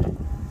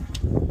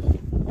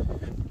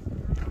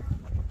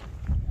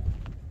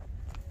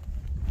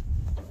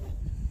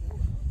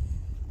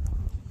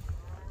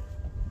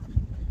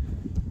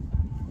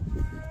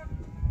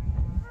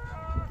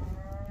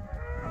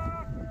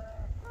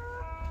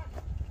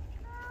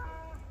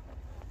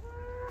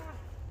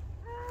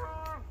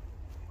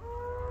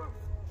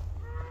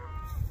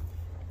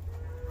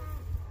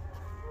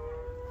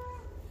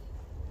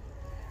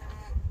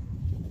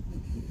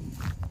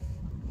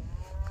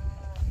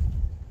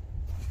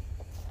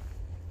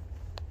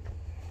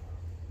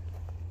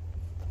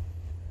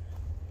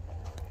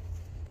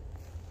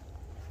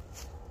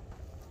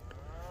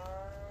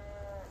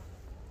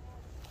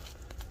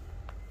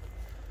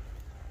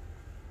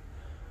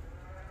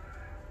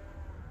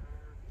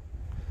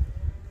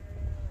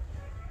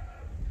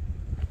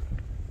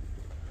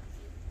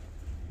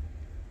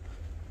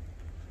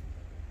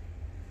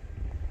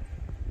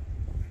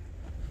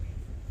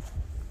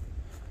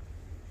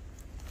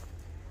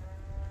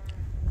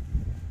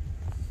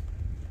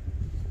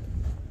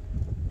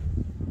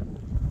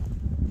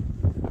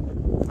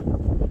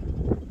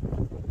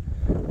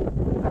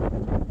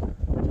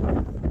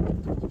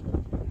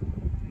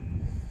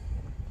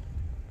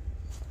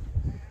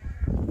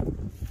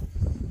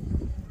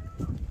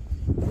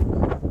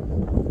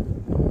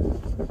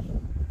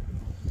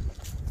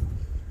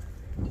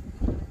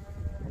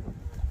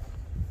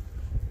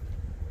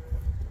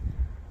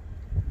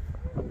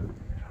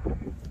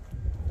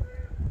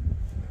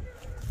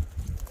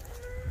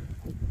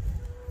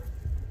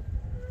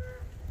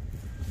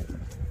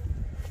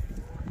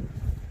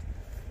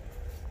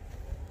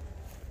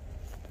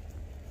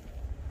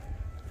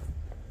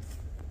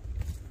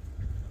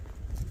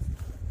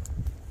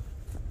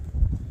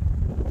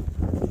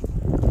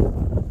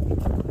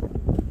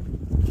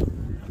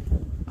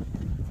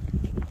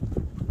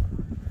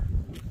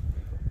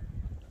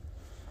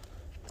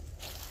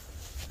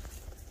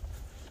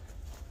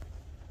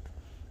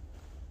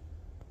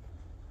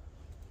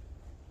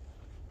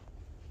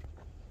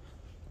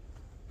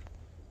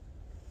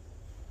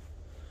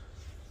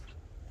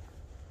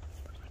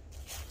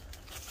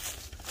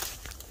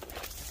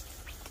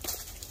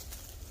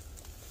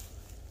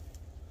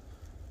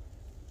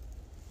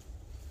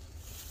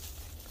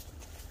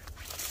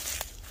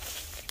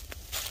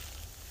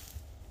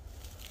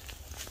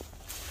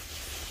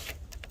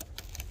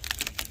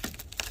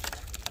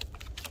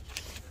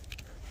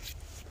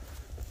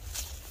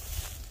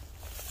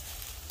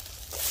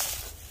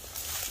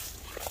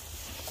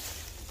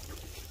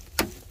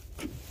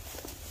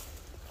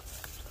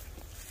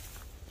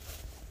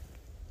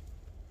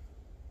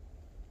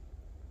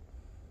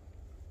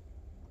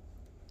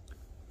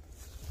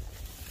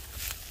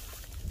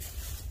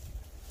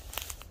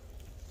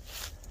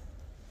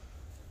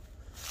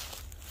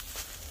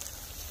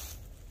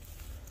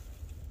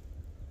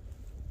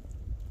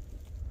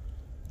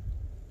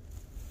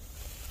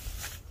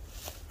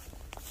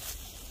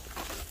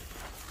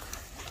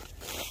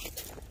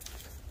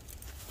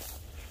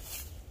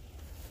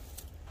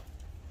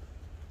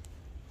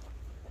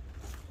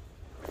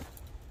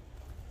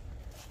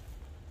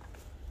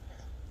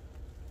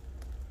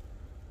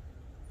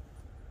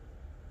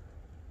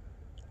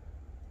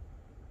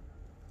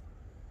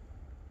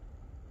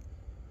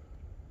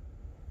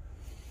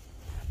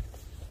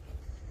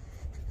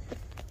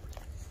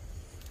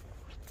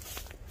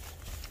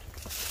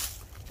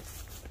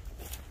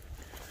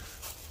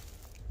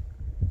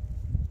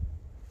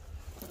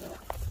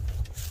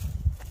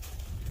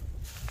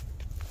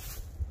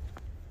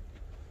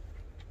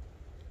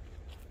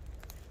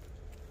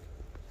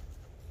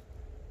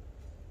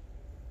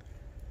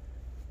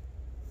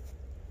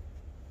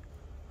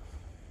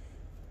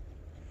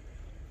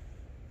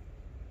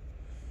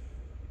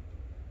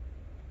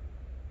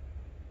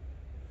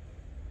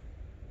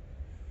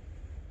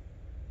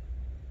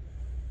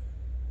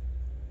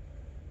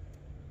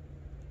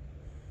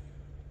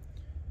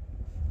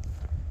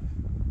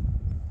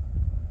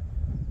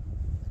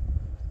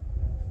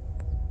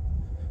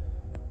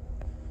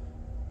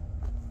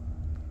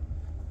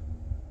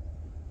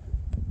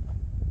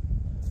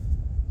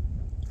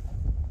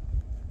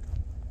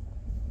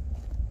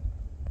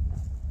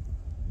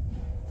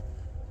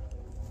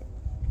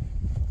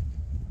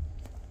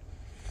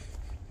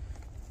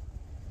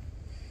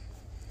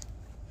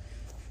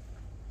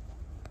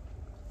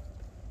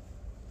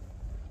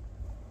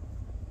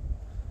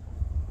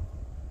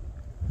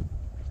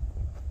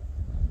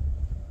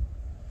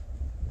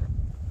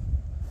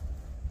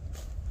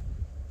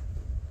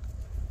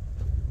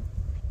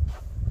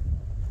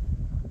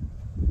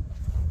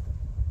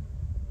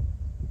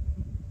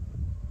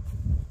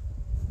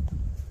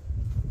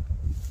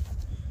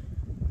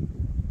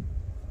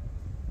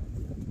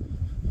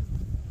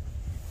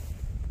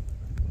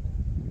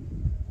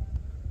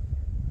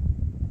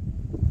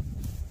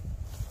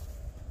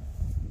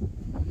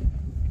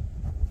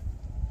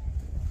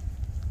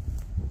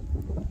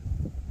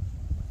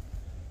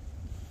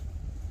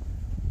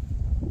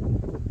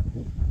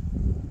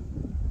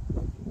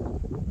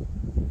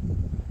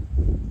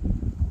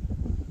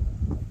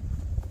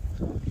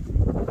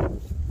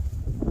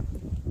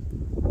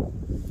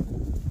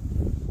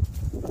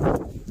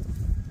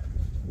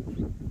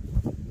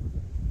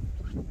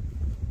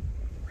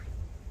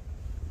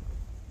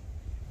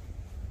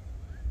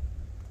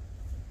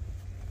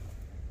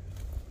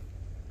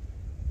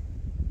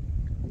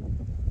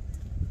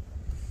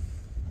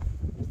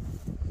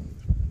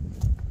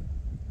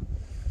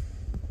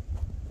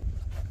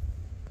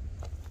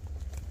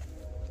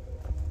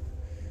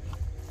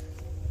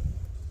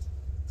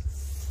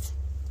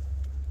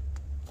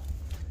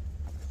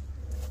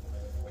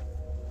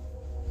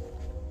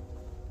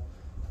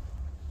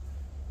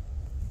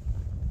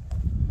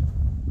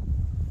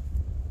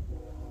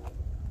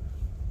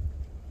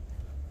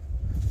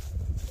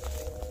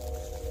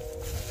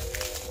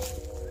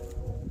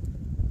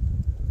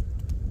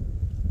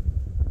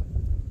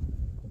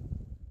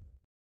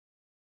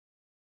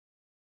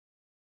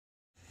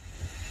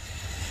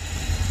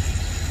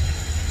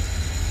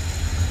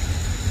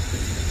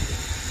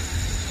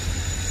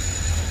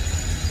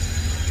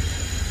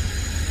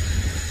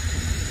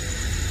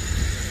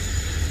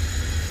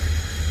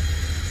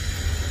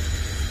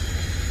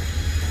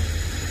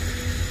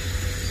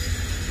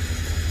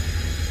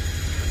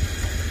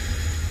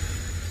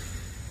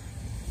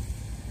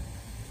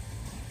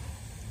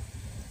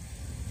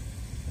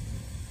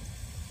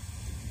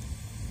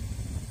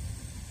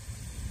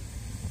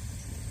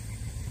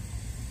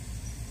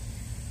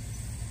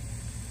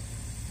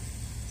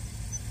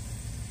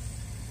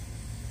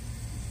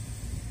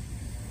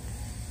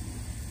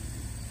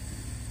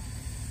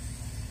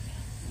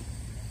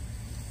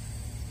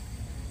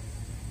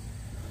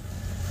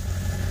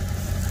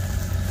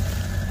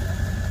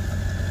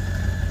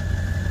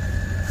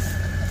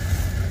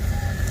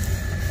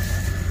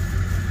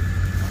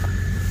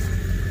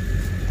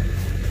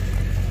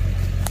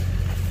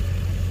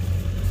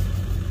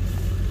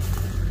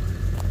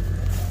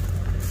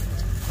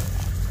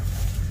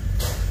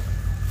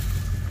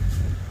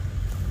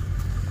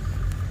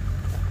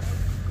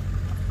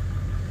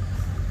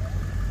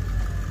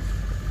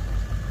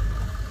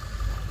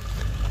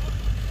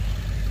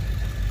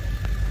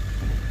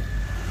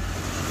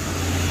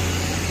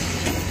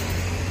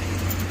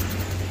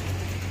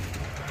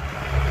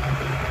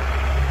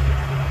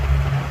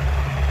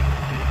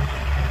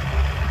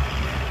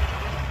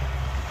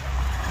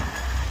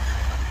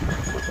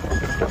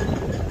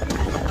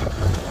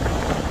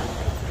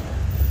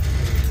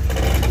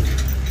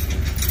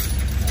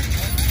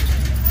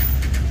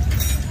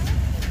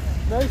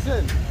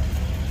 Mason.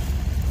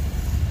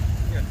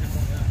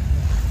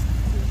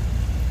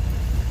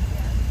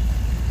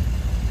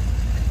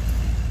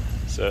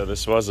 So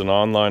this was an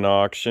online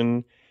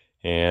auction,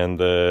 and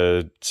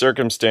the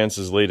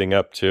circumstances leading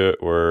up to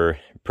it were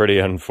pretty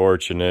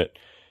unfortunate.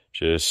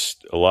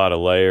 Just a lot of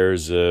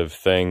layers of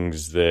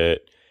things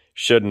that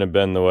shouldn't have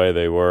been the way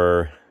they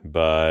were,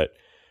 but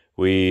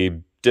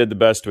we did the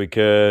best we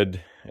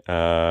could.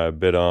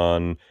 Bid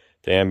on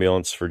the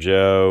ambulance for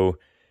Joe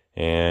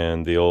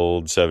and the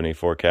old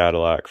 74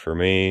 Cadillac for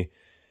me.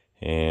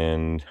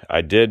 And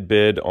I did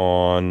bid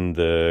on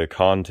the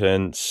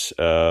contents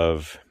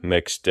of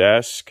Mick's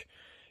desk.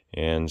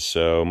 And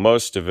so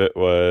most of it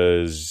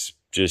was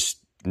just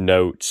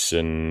notes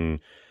and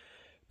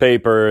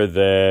paper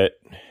that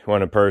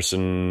when a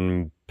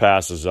person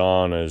passes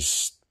on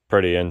is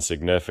pretty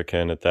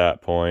insignificant at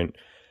that point.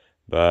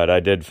 But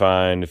I did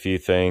find a few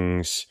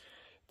things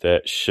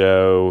that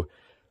show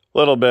a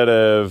little bit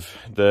of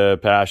the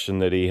passion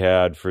that he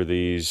had for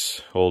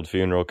these old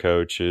funeral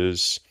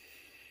coaches.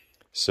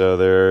 So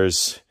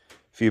there's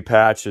a few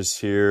patches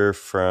here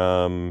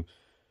from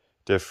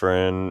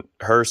different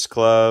hearse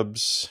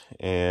clubs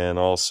and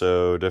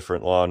also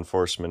different law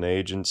enforcement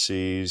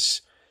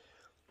agencies.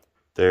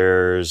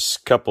 There's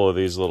a couple of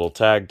these little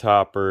tag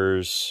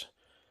toppers,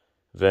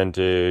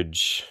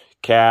 vintage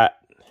cat.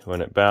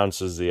 When it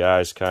bounces, the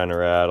eyes kind of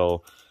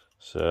rattle.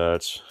 So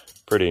that's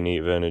a pretty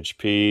neat vintage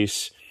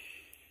piece.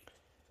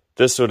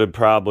 This would have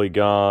probably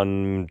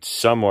gone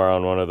somewhere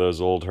on one of those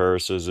old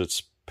hearses.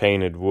 It's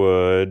painted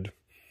wood.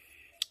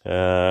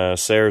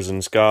 Sayers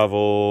and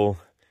Scoville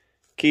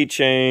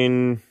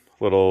keychain,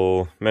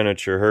 little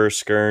miniature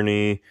hearse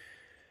gurney.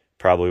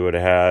 Probably would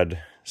have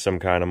had some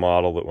kind of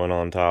model that went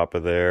on top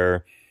of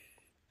there.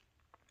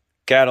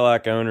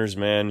 Cadillac owner's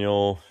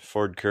manual,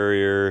 Ford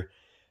Courier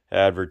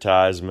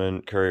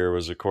advertisement. Courier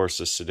was, of course,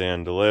 a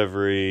sedan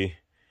delivery.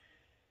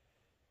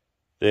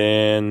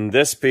 Then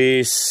this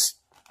piece,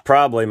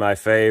 probably my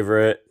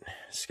favorite.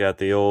 It's got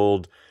the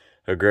old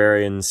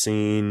agrarian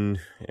scene,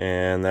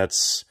 and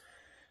that's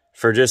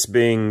for just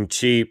being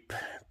cheap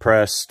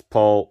pressed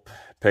pulp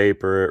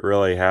paper. It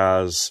really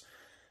has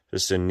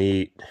just a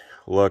neat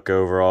look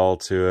overall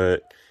to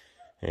it.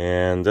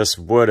 And this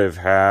would have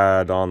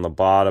had on the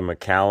bottom a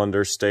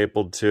calendar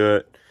stapled to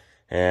it.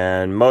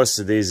 And most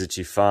of these that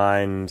you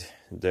find,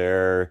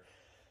 they're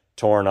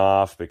torn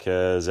off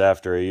because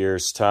after a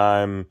year's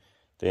time,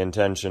 the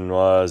intention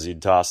was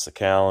you'd toss the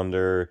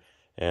calendar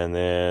and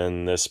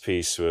then this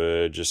piece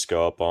would just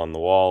go up on the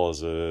wall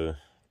as a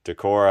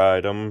decor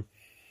item.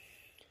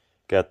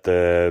 Got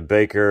the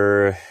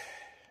Baker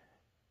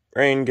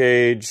rain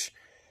gauge.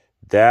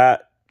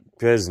 That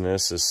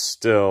business is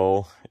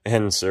still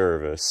in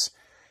service.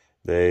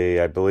 They,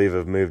 I believe,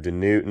 have moved to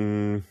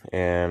Newton,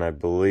 and I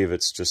believe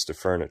it's just a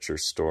furniture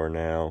store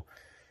now.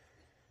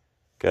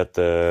 Got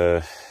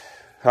the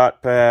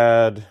hot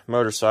pad,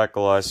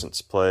 motorcycle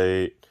license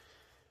plate,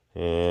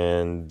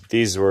 and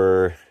these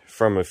were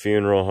from a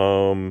funeral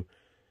home.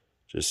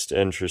 Just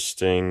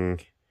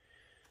interesting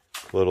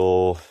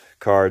little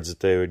cards that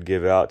they would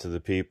give out to the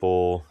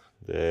people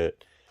that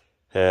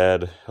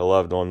had a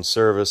loved one's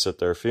service at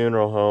their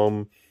funeral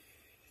home.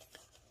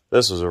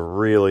 This was a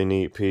really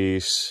neat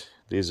piece.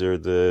 These are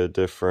the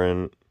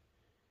different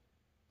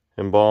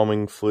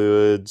embalming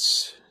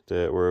fluids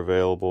that were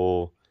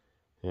available,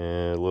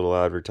 and a little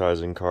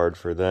advertising card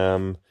for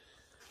them.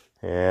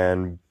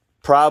 And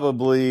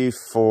probably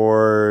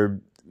for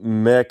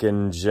Mick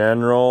in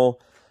general,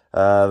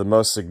 the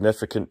most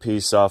significant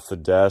piece off the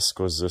desk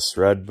was this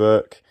red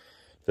book.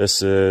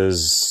 This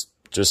is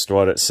just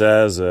what it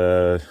says,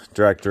 a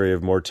directory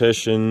of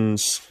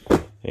morticians.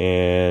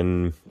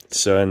 And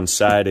so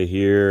inside of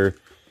here,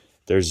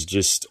 there's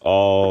just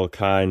all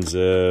kinds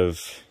of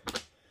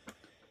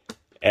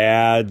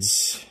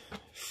ads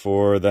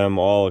for them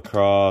all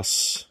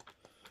across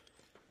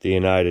the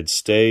United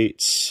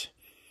States.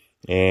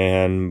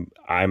 And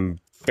I'm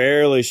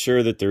fairly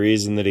sure that the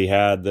reason that he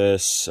had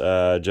this,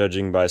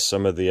 judging by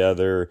some of the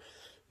other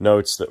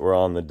notes that were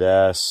on the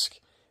desk,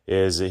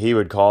 is that he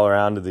would call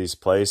around to these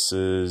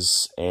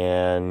places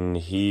and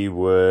he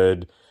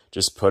would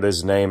just put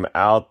his name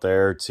out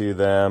there to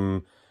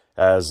them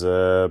as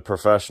a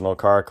professional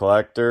car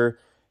collector,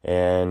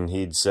 and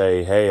he'd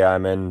say, hey,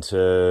 I'm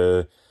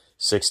into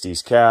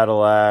 60s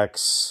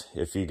Cadillacs.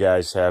 If you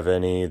guys have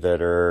any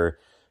that are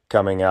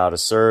coming out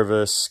of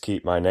service,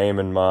 keep my name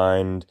in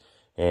mind.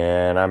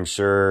 And I'm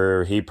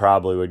sure he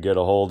probably would get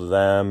a hold of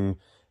them,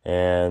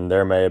 and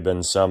there may have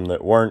been some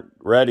that weren't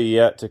ready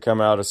yet to come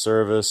out of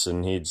service,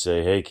 and he'd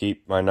say, hey,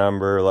 keep my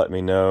number, let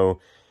me know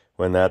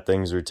when that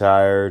thing's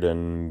retired.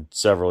 And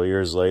several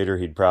years later,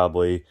 he'd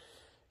probably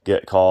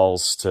get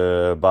calls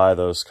to buy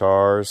those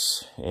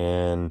cars.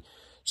 And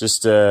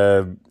just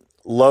a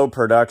low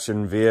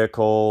production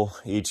vehicle.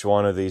 Each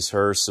one of these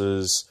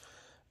hearses,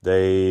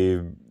 they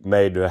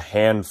made a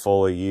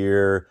handful a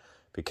year,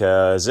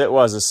 because it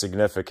was a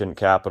significant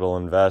capital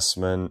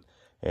investment.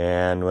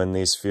 And when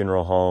these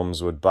funeral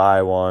homes would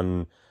buy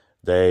one,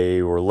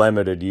 they were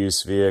limited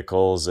use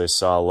vehicles. They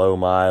saw low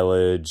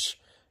mileage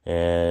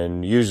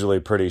and usually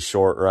pretty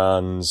short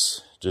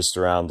runs just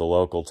around the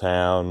local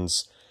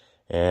towns,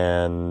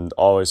 and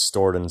always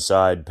stored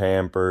inside,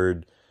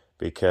 pampered,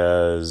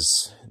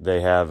 because they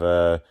have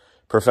a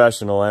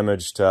professional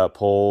image to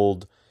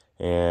uphold.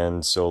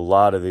 And so a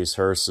lot of these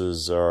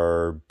hearses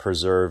are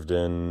preserved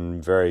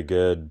in very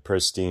good,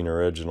 pristine,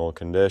 original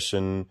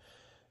condition.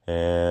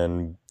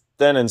 And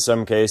then in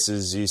some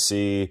cases you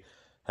see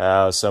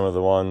how some of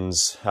the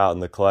ones out in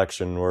the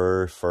collection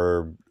were,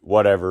 for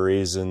whatever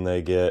reason,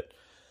 they get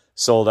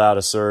sold out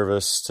of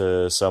service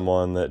to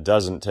someone that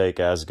doesn't take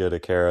as good a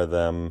care of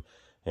them,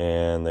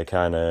 and they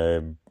kind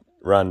of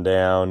run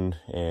down.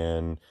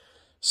 And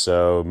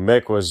so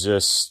Mick was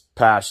just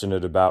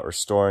passionate about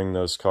restoring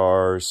those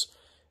cars,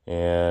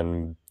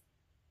 and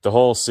the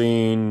whole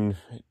scene,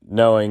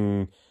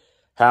 knowing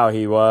how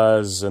he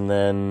was and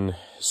then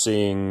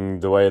seeing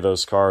the way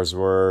those cars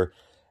were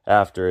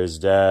after his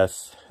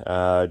death,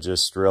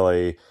 just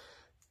really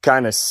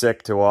kind of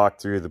sick to walk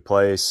through the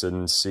place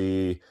and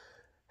see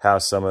how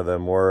some of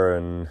them were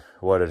and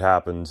what had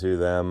happened to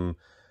them.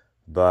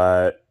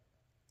 But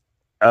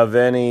of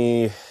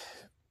any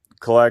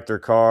collector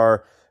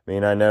car, I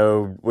mean, I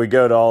know we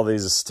go to all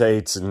these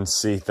estates and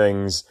see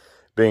things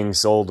being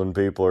sold when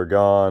people are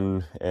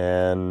gone,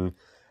 and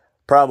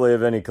probably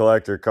of any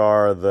collector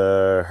car,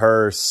 the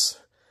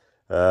hearse,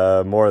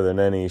 more than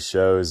any,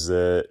 shows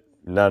that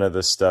none of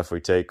this stuff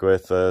we take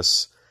with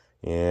us.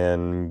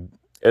 And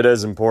it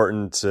is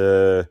important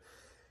to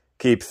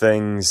keep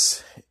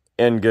things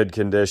in good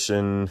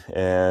condition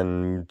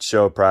and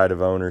show pride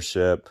of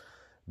ownership,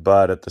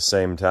 but at the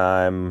same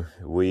time,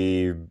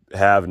 we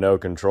have no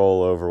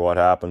control over what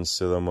happens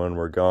to them when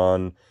we're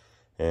gone.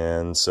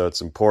 And so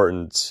it's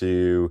important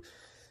to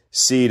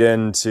seed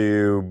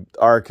into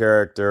our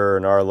character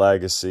and our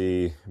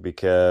legacy,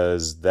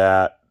 because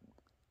that,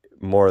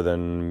 more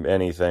than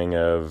anything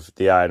of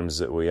the items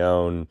that we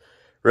own,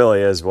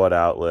 really is what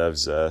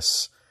outlives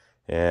us.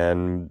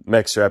 And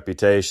Mick's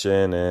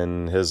reputation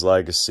and his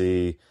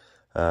legacy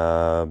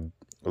will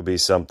be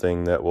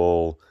something that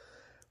will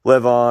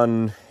live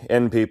on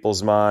in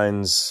people's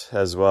minds,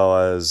 as well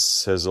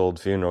as his old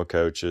funeral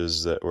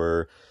coaches that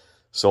were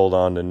sold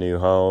on to new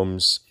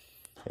homes.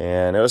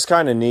 And it was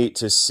kind of neat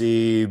to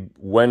see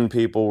when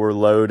people were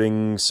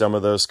loading some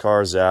of those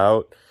cars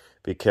out,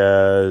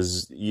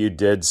 because you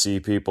did see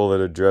people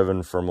that had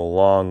driven from a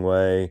long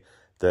way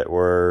that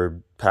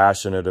were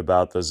passionate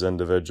about those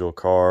individual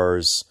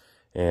cars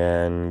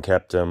and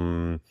kept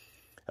them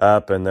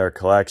up in their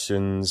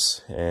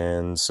collections.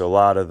 And so a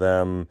lot of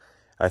them,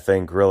 I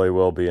think, really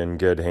will be in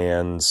good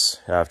hands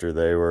after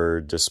they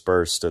were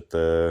dispersed at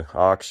the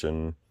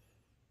auction.